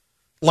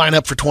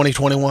lineup for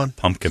 2021.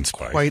 Pumpkin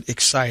spice. Quite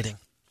exciting.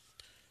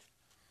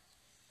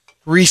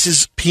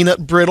 Reese's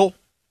Peanut Brittle.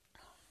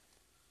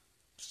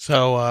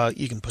 So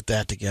you can put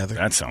that together.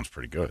 That sounds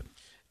pretty good.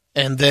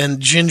 And then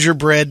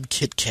gingerbread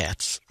Kit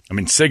Kats. I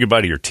mean, say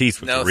goodbye to your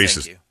teeth with No, the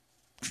Reese's thank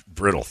you.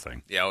 brittle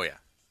thing. Yeah, oh, yeah.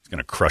 It's going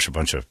to crush a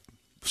bunch of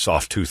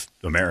soft-toothed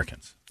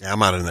Americans. Yeah,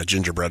 I'm out on that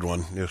gingerbread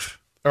one. Ugh.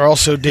 are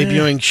also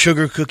debuting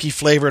sugar cookie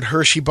flavored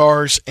Hershey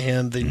bars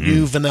and the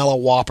new vanilla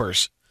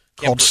Whoppers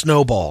called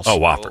Snowballs. Oh,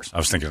 Whoppers. I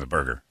was thinking of the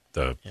burger,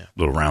 the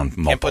little round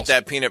malt Can't balls. put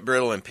that peanut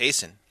brittle in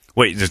pacing.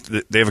 Wait,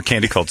 they have a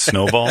candy called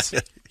Snowballs?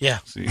 Yeah.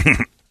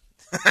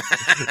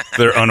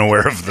 They're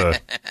unaware of the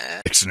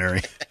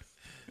dictionary.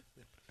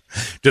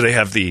 Do they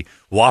have the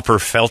Whopper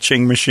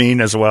felching machine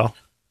as well?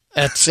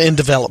 That's in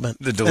development.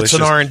 The delicious.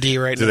 That's an R&D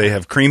right now. Do they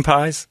have cream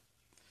pies?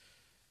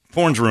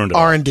 Porn's ruined it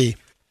all. R&D.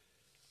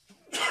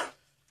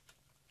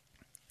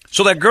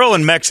 So that girl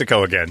in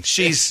Mexico again,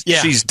 she's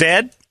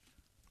dead?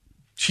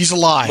 She's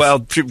alive.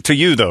 Well, to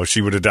you, though,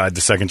 she would have died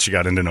the second she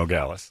got into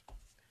Nogales.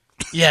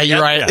 Yeah,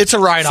 you're right. Yeah. It's a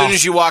As write-off. soon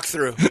as you walk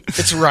through.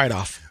 It's a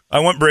write-off. I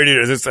want Brady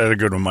to, this is a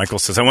good one, Michael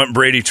says, I want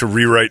Brady to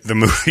rewrite the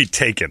movie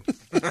Taken.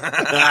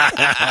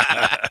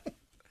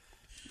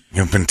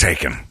 You've been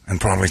taken,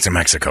 and probably to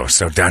Mexico,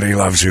 so Daddy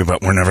loves you,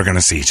 but we're never going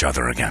to see each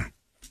other again.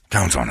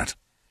 Count on it.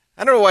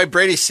 I don't know why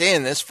Brady's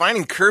saying this.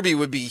 Finding Kirby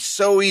would be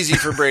so easy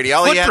for Brady.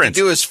 All he had to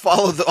do is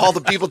follow all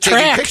the people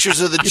taking pictures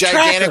of the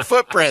gigantic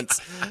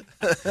footprints.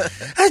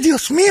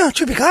 Adios mío,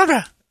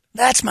 chupacabra.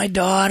 That's my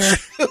daughter.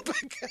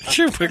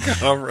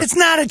 Chupacabra. It's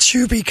not a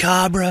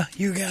chupacabra,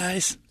 you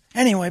guys.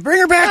 Anyway, bring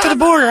her back to the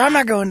border. I'm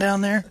not going down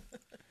there.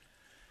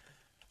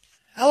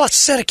 I lost a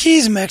set of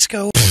keys in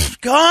Mexico.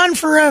 Gone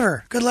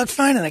forever. Good luck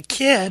finding a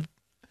kid.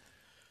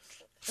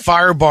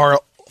 Fireball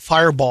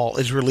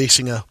is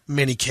releasing a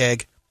mini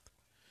keg.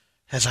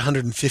 Has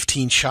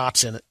 115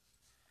 shots in it.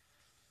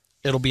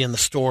 It'll be in the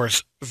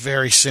stores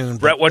very soon.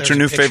 Brett, what's your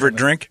new favorite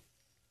drink?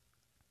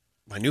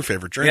 My new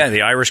favorite drink? Yeah,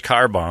 the Irish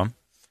car bomb.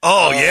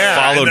 Oh,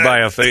 yeah. Followed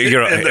by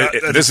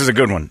this is a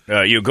good one.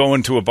 You go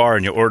into a bar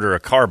and you order a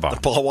car bomb.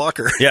 Paul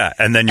Walker. Yeah,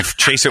 and then you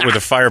chase it with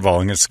a fireball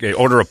and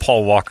order a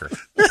Paul Walker.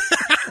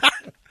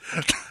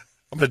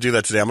 I'm going to do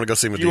that today. I'm going to go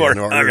see him with You are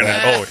not going to. You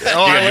got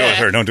to do it with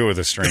her. Don't do it with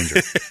a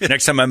stranger.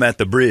 Next time I'm at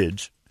the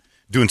bridge,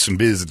 doing some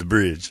biz at the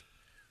bridge,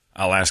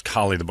 I'll ask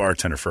Holly, the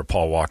bartender, for a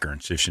Paul Walker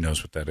and see if she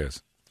knows what that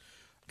is.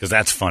 Because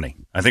that's funny.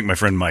 I think my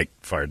friend Mike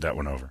fired that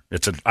one over.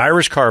 It's an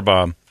Irish car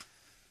bomb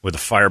with a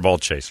fireball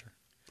chaser.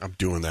 I'm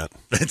doing that.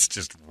 That's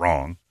just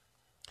wrong.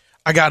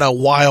 I got a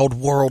Wild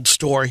World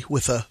story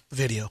with a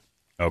video.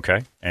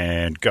 Okay,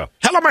 and go.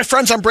 Hello, my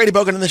friends. I'm Brady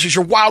Bogan, and this is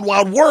your Wild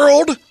Wild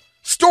World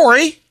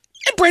story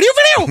and Brady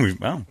video.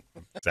 Well,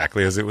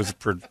 exactly as it was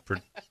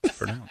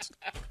pronounced.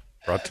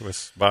 Brought to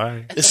us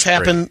by This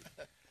happened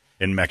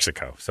in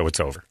Mexico, so it's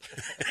over.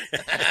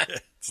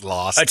 It's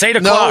lost. It's 8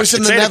 o'clock. No, it's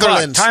in the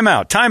Netherlands. Time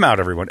out,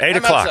 everyone. 8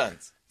 o'clock.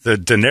 Sons. The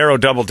De Niro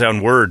Double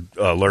Down word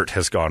alert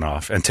has gone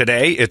off, and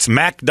today it's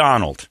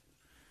MacDonald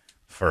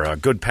for a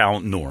good pal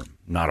Norm,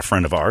 not a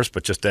friend of ours,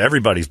 but just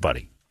everybody's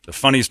buddy. The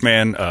funniest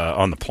man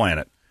on the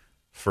planet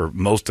for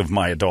most of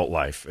my adult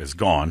life is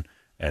gone,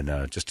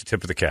 and just a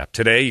tip of the cap.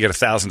 Today you get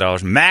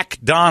 $1,000.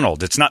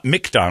 MacDonald. It's not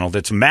McDonald.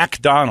 It's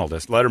MacDonald.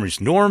 That's Letterman's.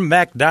 Norm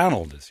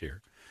MacDonald is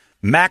here.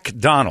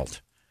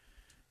 MacDonald.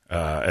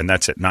 And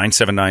that's it,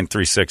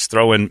 97936.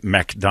 Throw in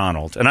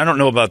MacDonald. And I don't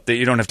know about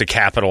you don't have to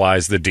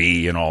capitalize the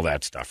D and all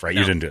that stuff, right?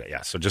 No. You didn't do that.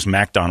 Yeah, so just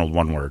MacDonald,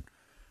 one word,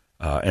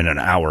 in an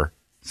hour.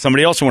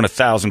 Somebody else won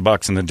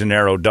 $1,000 in the De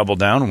Niro Double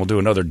Down, and we'll do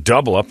another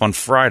double up on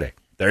Friday.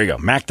 There you go.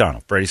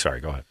 MacDonald. Brady, sorry,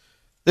 go ahead.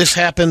 This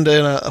happened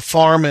in a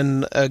farm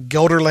in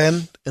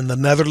Gelderland in the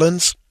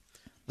Netherlands.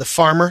 The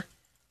farmer,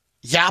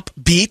 Jaap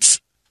Beets,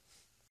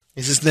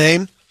 is his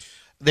name.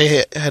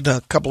 They had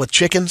a couple of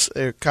chickens.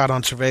 They were caught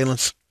on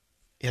surveillance.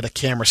 He had a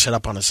camera set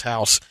up on his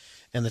house,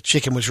 and the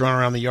chicken was running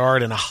around the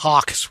yard, and a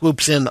hawk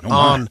swoops in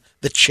on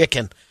the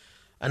chicken.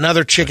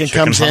 Another chicken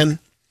comes in,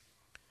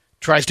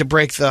 tries to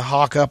break the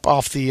hawk up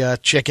off the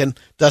chicken,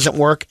 doesn't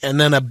work,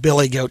 and then a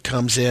billy goat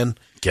comes in.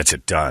 Gets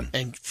it done.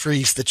 And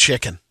frees the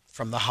chicken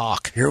from the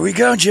hawk. Here we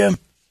go, Jim.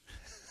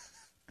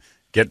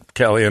 Get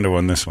Kelly into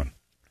on this one.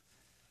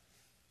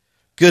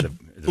 Good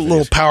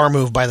little power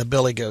move by the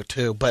billy goat,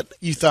 too, but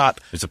you thought...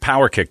 It's a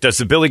power kick. Does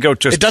the billy goat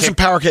just... It doesn't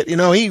power kick. You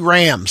know, he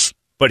rams.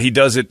 But he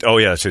does it. Oh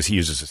yeah, it's just he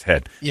uses his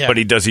head. Yeah. But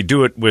does he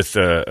do it with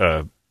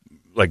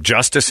like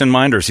justice in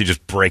mind, or is he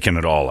just breaking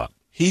it all up?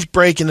 He's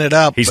breaking it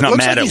up. He's not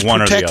mad at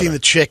one or the other. He's protecting the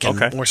chicken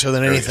more so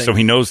than anything. So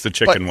he knows the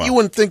chicken but well. You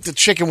wouldn't think the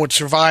chicken would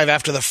survive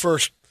after the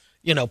first,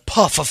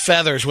 puff of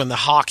feathers when the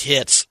hawk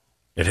hits.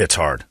 It hits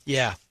hard.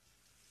 Yeah.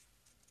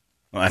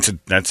 Well,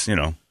 that's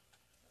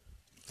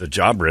the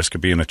job risk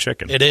of being a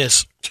chicken. It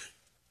is.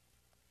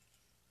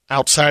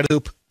 Outside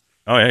hoop.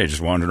 Oh yeah, you're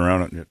just wandering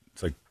around.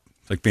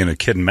 It's like being a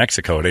kid in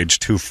Mexico at age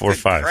 2, 4,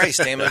 5. Christ,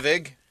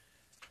 Amavig.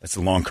 That's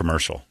a long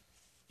commercial.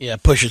 Yeah,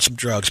 pushing some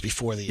drugs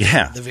before the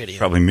video.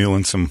 Probably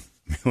muling some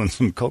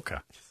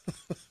coca.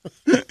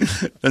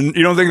 And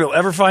you don't think they'll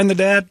ever find the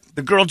dad?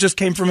 The girl just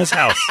came from his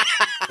house.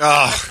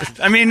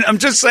 I mean, I'm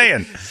just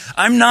saying.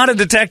 I'm not a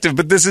detective,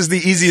 but this is the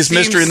easiest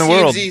mystery in the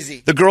world.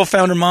 Easy. The girl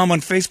found her mom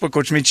on Facebook,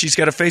 which means she's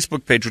got a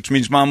Facebook page, which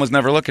means mom was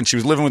never looking. She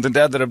was living with the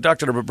dad that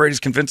abducted her, but Brady's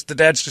convinced the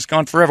dad's just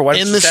gone forever. Why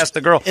didn't you just ask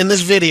the girl? In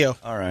this video,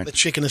 all right, the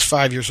chicken is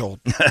 5 years old.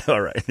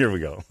 All right, here we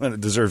go.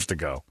 It deserves to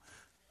go.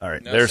 All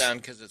right, No there's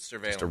sound because it's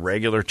surveillance. just a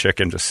regular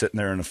chicken just sitting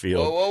there in a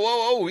field.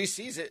 Whoa, he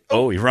sees it.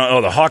 Oh,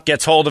 the hawk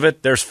gets hold of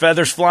it. There's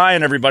feathers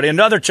flying, everybody.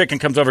 Another chicken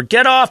comes over.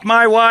 Get off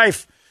my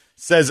wife,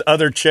 says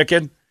other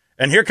chicken.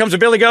 And here comes a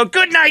billy goat.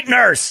 Good night,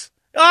 nurse.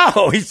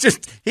 Oh, he's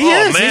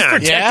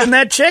protecting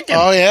that chicken.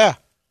 Oh, yeah.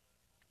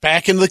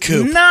 Back in the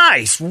coop.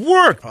 Nice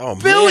work,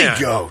 billy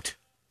man. goat.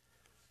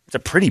 It's a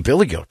pretty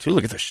billy goat, too.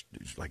 Look at the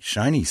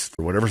shinies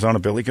for whatever's on a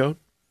billy goat.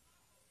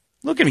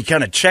 Look at him. He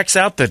kind of checks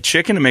out the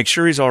chicken to make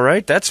sure he's all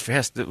right. That's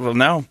fast. Well,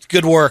 now.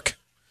 Good work.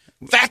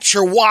 That's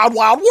your wild,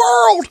 wild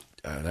world.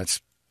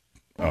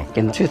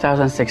 In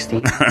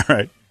 2016. All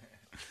right.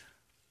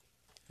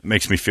 It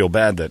makes me feel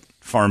bad that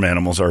farm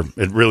animals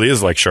it really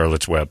is like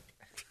Charlotte's Web.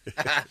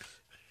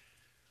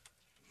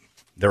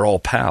 They're all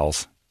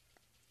pals.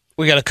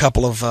 We got a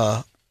couple of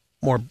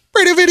more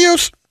Brady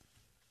videos.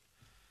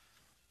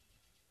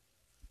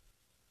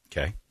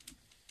 Okay.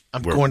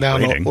 I'm going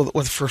down with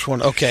the first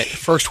one. Okay.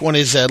 First one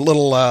is a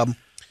little,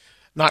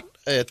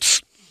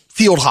 it's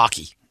field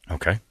hockey.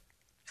 Okay.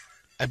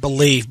 I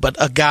believe, but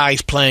a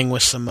guy's playing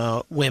with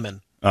some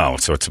women. Oh,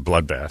 so it's a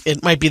bloodbath.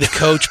 It might be the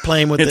coach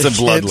playing with it's the a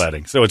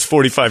bloodletting. So it's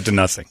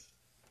 45-0.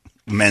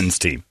 Men's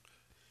team.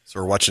 So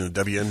we're watching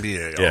the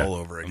WNBA all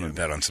over again. I'm going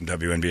to bet on some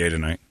WNBA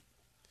tonight.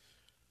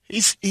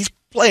 He's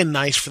playing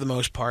nice for the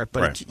most part,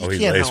 but right. he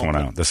lays help one it.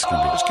 out. This is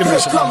going to be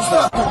some.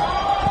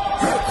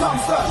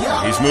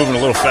 He's moving a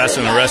little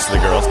faster than the rest of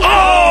the girls.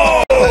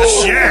 Oh,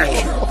 Jack!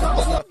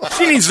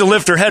 She needs to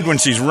lift her head when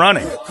she's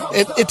running.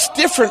 It's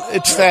different.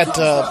 It's that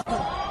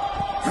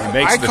he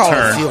makes I the call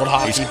turn. it field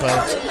hockey, but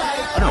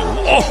I don't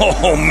know.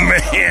 Oh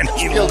man,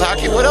 Field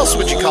hockey. What else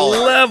would you call it?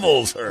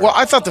 Levels her. Well,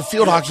 I thought the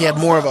field hockey had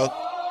more of a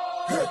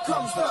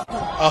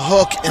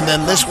hook, and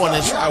then this one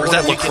is. Or is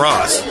that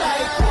lacrosse?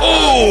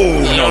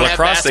 No,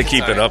 lacrosse they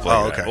keep it up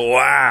like that.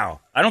 Wow.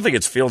 I don't think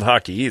it's field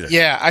hockey either.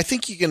 Yeah, I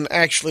think you can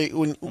actually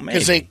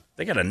because they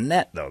got a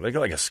net though. They got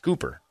like a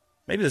scooper.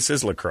 Maybe this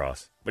is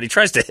lacrosse, but he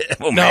tries to hit.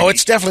 Oh, no,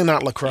 it's definitely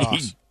not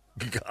lacrosse.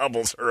 He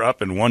gobbles her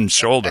up in one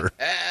shoulder.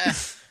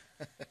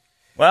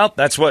 Well,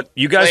 that's what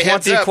you guys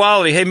want, the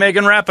equality. Hey,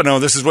 Megan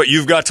Rapinoe, this is what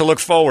you've got to look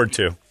forward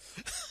to.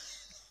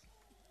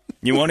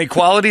 You want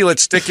equality?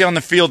 Let's stick you on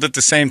the field at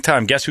the same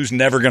time. Guess who's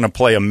never going to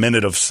play a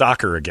minute of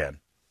soccer again?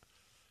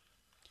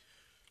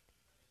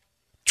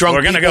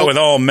 We're going to go with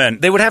all men.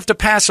 They would have to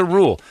pass a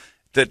rule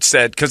that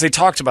said, because they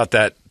talked about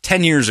that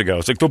 10 years ago.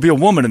 It's like, there'll be a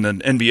woman in the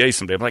NBA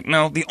someday. I'm like,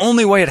 no, the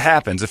only way it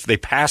happens if they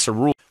pass a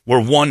rule where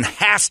one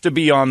has to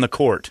be on the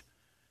court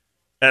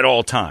at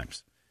all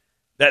times.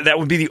 That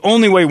would be the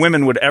only way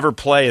women would ever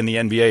play in the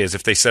NBA is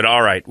if they said,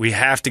 all right, we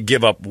have to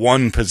give up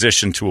one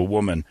position to a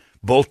woman.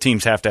 Both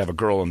teams have to have a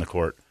girl on the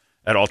court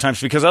at all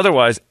times, because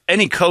otherwise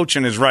any coach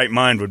in his right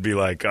mind would be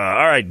like, all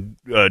right,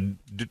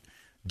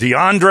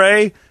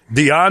 DeAndre,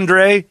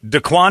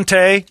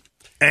 DeQuante,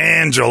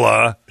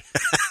 Angela,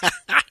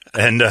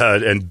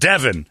 and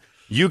Devin.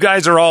 You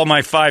guys are all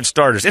my 5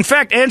 starters. In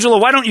fact, Angela,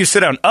 why don't you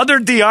sit down? Other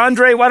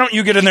DeAndre, why don't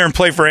you get in there and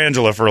play for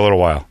Angela for a little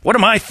while? What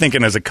am I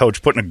thinking as a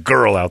coach putting a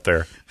girl out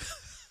there?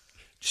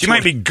 She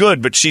might be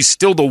good, but she's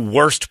still the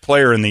worst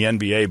player in the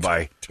NBA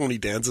by... Tony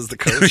Danza's the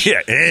coach.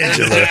 Yeah,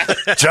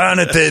 Angela,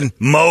 Jonathan,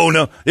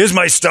 Mona. Here's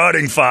my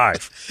starting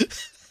 5.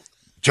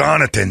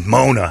 Jonathan,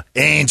 Mona,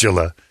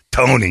 Angela,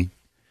 Tony,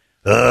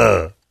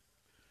 and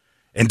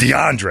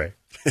DeAndre.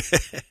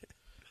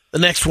 The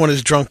next one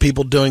is drunk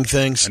people doing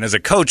things. And as a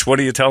coach, what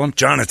do you tell them?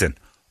 Jonathan,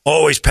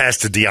 always pass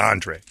to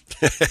DeAndre.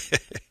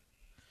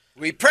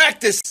 We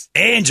practice.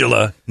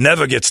 Angela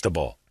never gets the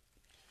ball.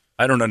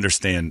 I don't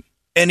understand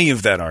any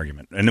of that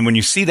argument. And then when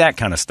you see that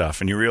kind of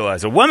stuff and you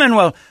realize a woman,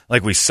 well,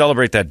 like we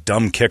celebrate that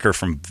dumb kicker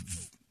from,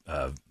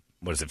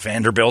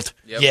 Vanderbilt?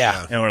 Yep.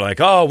 Yeah. And we're like,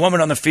 oh,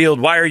 woman on the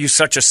field, why are you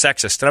such a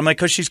sexist? And I'm like,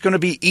 because she's going to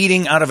be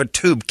eating out of a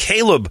tube.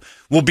 Caleb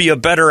will be a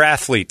better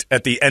athlete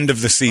at the end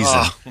of the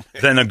season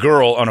than a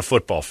girl on a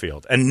football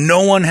field. And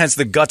no one has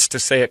the guts to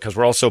say it because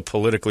we're all so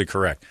politically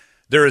correct.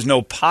 There is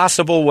no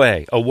possible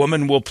way a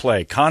woman will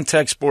play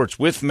contact sports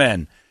with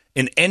men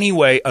in any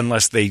way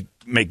unless they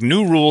make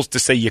new rules to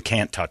say you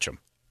can't touch them.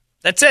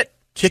 That's it.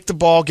 Kick the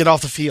ball, get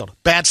off the field.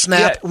 Bad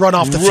snap, run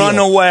off the field. Run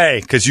away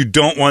because you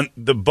don't want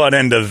the butt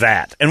end of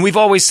that. And we've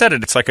always said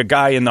it. It's like a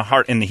guy in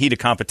the heat of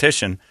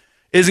competition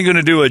isn't going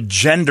to do a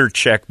gender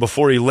check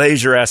before he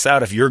lays your ass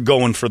out if you're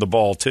going for the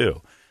ball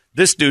too.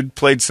 This dude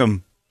played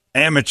some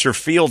amateur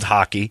field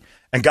hockey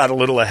and got a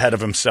little ahead of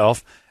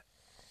himself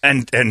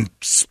and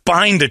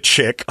spined a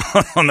chick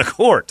on the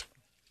court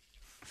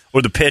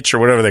or the pitch or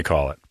whatever they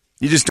call it.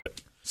 You just do it.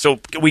 So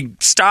we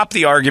stop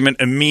the argument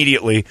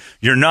immediately.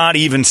 You're not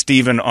even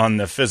Steven on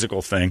the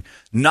physical thing.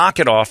 Knock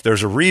it off.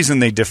 There's a reason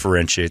they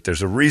differentiate.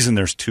 There's a reason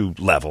there's 2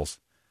 levels.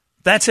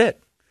 That's it.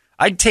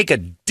 I'd take a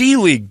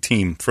D-League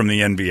team from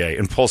the NBA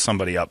and pull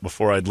somebody up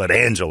before I'd let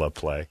Angela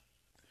play.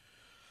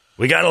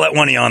 We got to let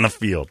one of you on the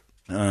field.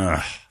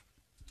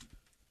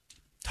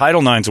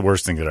 Title IX's the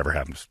worst thing that ever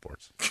happened to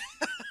sports.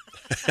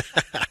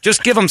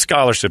 Just give them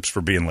scholarships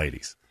for being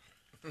ladies.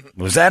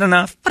 Was that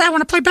enough? But I want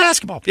to play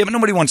basketball. Yeah, but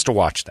nobody wants to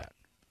watch that.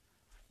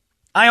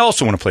 I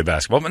also want to play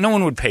basketball, but no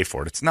one would pay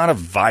for it. It's not a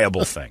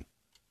viable thing.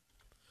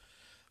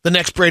 The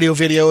next Brady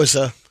video is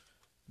a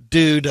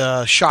dude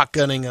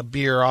shotgunning a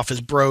beer off his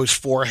bro's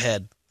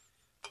forehead,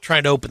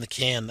 trying to open the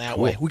can that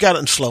way. We got it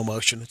in slow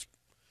motion.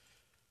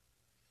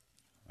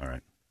 All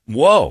right.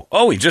 Whoa.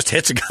 Oh, he just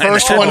hits a guy.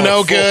 First one,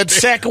 no good.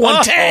 Second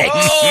one, tanks.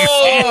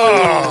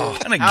 Oh.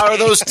 How are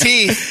those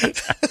teeth?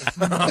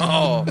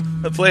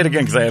 Let's play it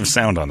again because I have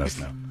sound on this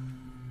now.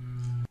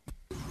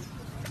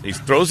 He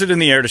throws it in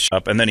the air to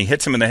shop, and then he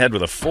hits him in the head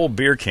with a full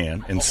beer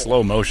can in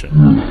slow motion.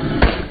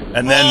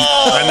 And then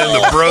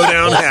the bro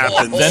down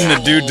happens. Then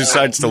the dude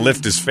decides to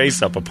lift his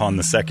face up upon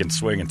the second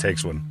swing and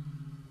takes one.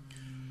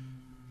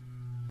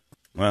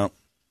 Well,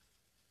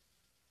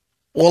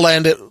 we'll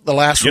end it. The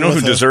last one. You know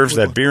who deserves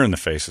that beer in the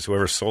face is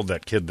whoever sold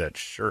that kid that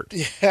shirt.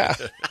 Yeah.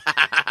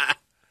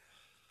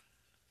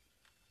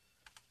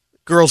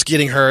 Girl's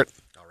getting hurt.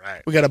 All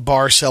right. We got a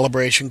bar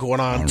celebration going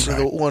on. So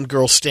the one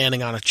girl's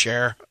standing on a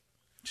chair.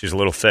 She's a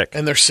little thick.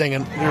 And they're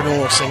singing. They're doing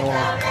a little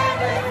sing-along.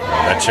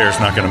 That chair's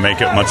not going to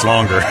make it much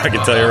longer. I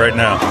can tell you right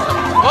now.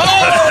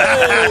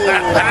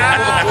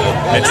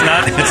 It's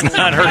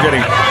not her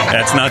getting.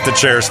 That's not the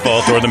chair's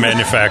fault or the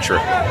manufacturer.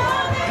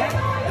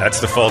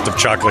 That's the fault of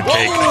chocolate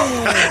cake.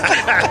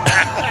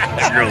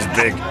 That girl's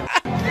big.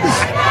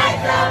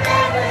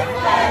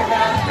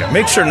 Yeah,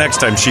 make sure next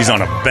time she's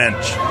on a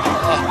bench.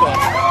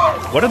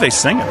 What are they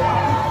singing?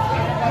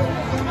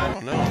 I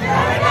don't know.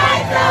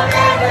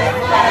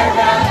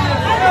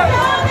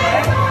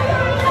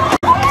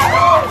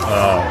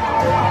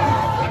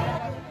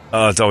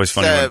 Oh, it's always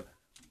funny.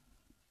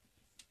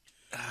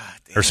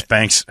 Her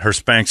spanks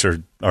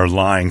are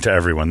lying to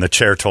everyone. The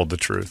chair told the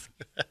truth.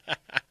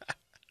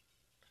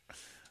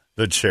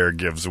 The chair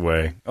gives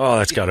way. Oh,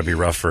 that's got to be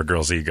rough for a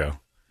girl's ego.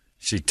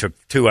 She took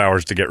 2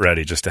 hours to get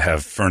ready just to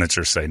have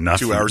furniture say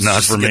nothing. 2 hours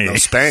not for me. No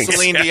spanks.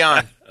 Celine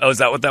Dion. Oh, is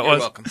that what that was? You're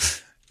welcome.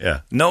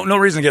 Yeah. No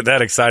reason to get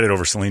that excited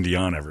over Celine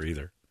Dion ever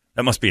either.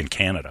 That must be in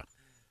Canada.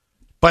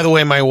 By the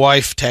way, my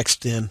wife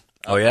texted in.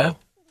 Oh, yeah?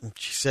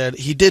 She said,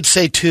 he did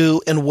say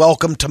 2 and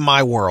welcome to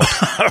my world.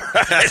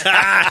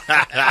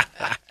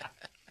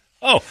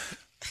 Oh,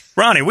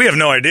 Ronnie, we have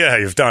no idea how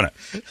you've done it.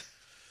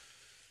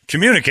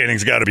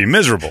 Communicating's got to be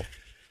miserable.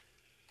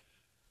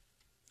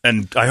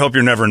 And I hope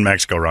you're never in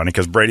Mexico, Ronnie,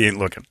 because Brady ain't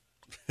looking.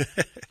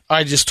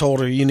 I just told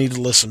her you need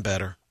to listen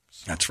better.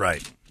 That's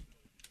right.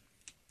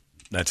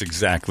 That's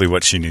exactly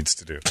what she needs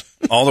to do.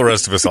 All the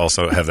rest of us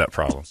also have that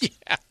problem.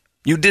 Yeah.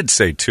 You did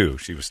say 2.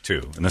 She was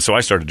 2. And then, so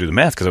I started to do the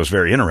math because I was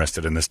very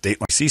interested in this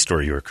Dateline C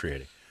story you were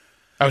creating.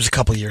 I was a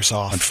couple years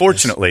off.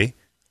 Unfortunately,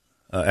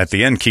 at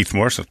the end, Keith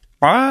Moore said,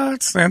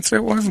 but since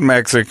it was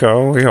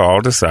Mexico, we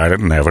all decided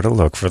never to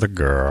look for the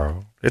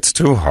girl. It's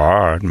too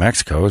hard.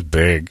 Mexico is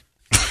big.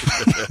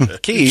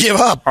 Keith, give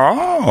up.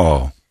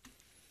 Oh.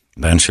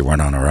 Then she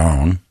went on her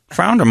own.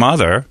 Found her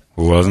mother,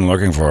 who wasn't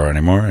looking for her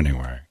anymore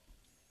anyway.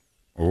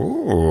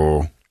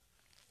 Ooh.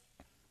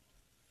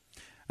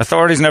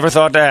 Authorities never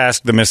thought to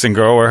ask the missing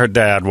girl where her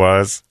dad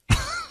was,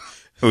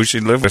 who she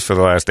lived with for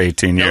the last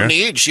 18 years. No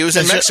need. She was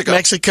in Mexico.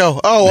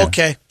 Mexico. Oh, yeah.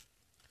 Okay.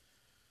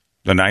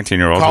 The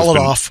 19-year-old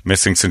has been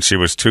missing since she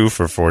was 2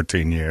 for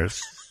 14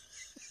 years.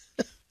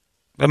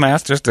 The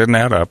math just didn't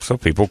add up, so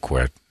people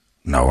quit.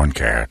 No one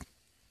cared.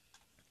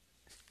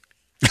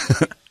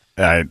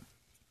 And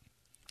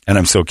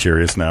I'm so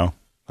curious now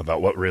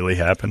about what really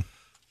happened.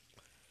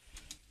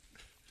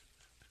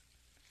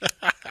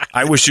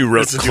 I wish you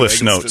wrote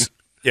Cliff's notes.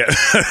 Yeah.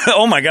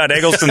 Oh my God,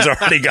 Eggleston's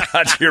already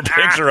got your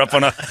picture up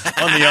on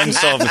the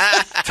Unsolved.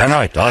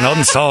 Tonight on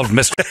Unsolved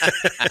Mystery,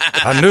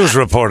 a news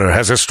reporter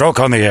has a stroke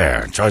on the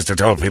air and tries to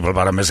tell people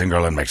about a missing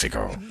girl in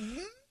Mexico.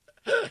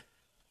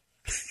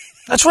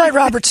 That's right,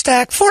 Robert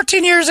Stack.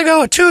 14 years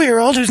ago, a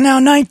 2-year-old who's now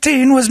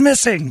 19 was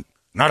missing.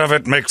 None of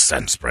it makes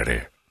sense,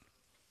 Brady.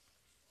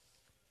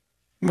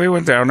 We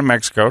went down to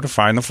Mexico to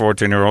find the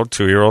 14-year-old,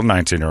 2-year-old,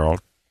 19-year-old,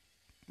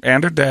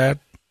 and her dad.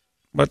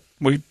 But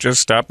we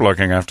just stopped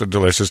looking after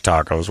delicious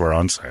tacos were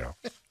on sale.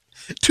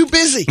 Too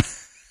busy.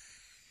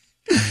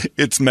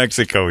 It's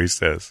Mexico, he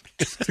says.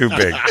 Too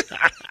big.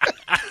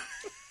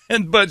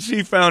 But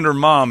she found her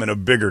mom in a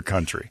bigger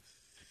country.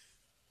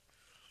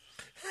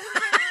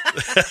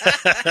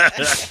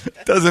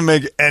 Doesn't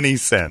make any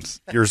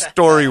sense. Your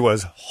story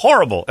was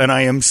horrible, and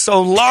I am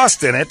so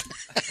lost in it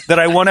that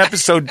I want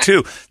episode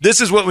 2.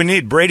 This is what we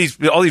need.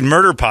 All these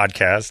murder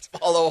podcasts.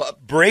 Follow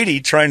up. Brady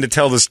trying to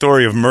tell the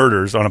story of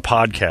murders on a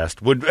podcast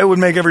would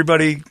make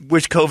everybody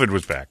wish COVID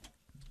was back.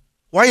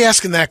 Why are you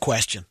asking that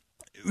question?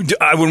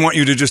 I would want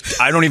you to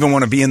I don't even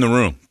want to be in the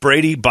room.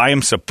 Brady by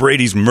himself,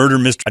 Brady's Murder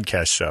Mystery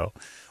Podcast show,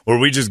 where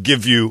we just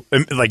give you,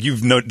 like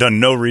you've done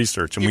no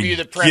research, and we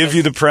give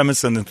you the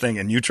premise and the thing,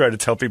 and you try to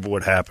tell people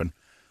what happened.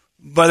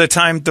 By the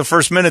time the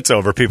first minute's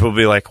over, people will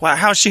be like, wow,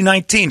 how's she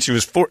 19? She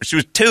was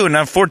 2, and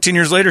now 14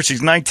 years later,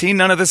 she's 19.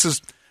 None of this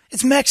is...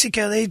 It's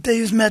Mexico. They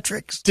use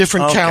metrics.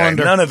 Different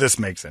calendar. None of this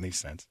makes any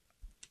sense.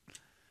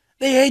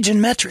 They age in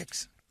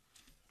metrics.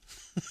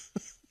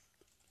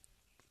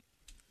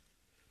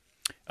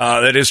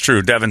 That is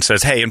true. Devin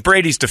says, hey, in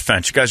Brady's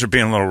defense, you guys are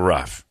being a little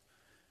rough.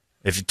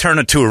 If you turn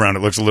a 2 around, it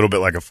looks a little bit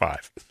like a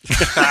 5.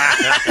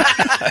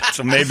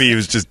 So maybe he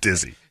was just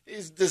dizzy.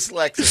 He's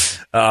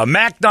dyslexic.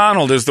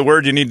 MacDonald is the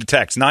word you need to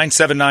text.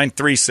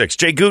 97936.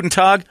 Jay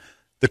Gutentag,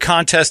 the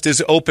contest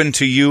is open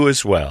to you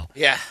as well.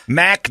 Yeah.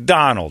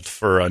 MacDonald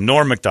for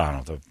Norm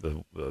MacDonald.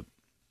 The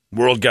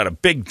world got a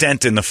big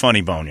dent in the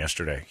funny bone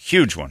yesterday.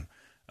 Huge one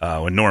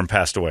when Norm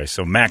passed away.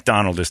 So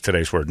MacDonald is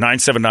today's word.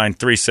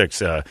 97936.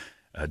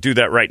 Do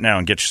that right now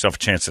and get yourself a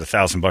chance at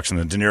 $1,000 in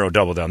the De Niro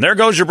Double Down. There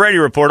goes your Brady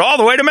report all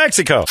the way to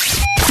Mexico.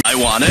 I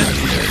want it.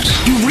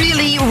 You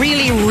really,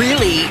 really,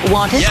 really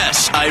want it?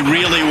 Yes, I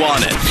really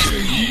want it.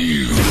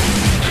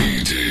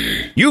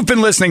 You've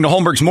been listening to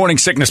Holmberg's Morning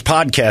Sickness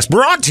Podcast,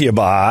 brought to you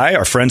by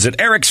our friends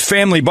at Eric's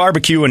Family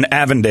Barbecue in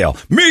Avondale.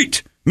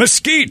 Meet,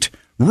 mesquite,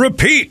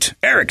 repeat.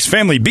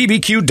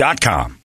 Eric'sFamilyBBQ.com.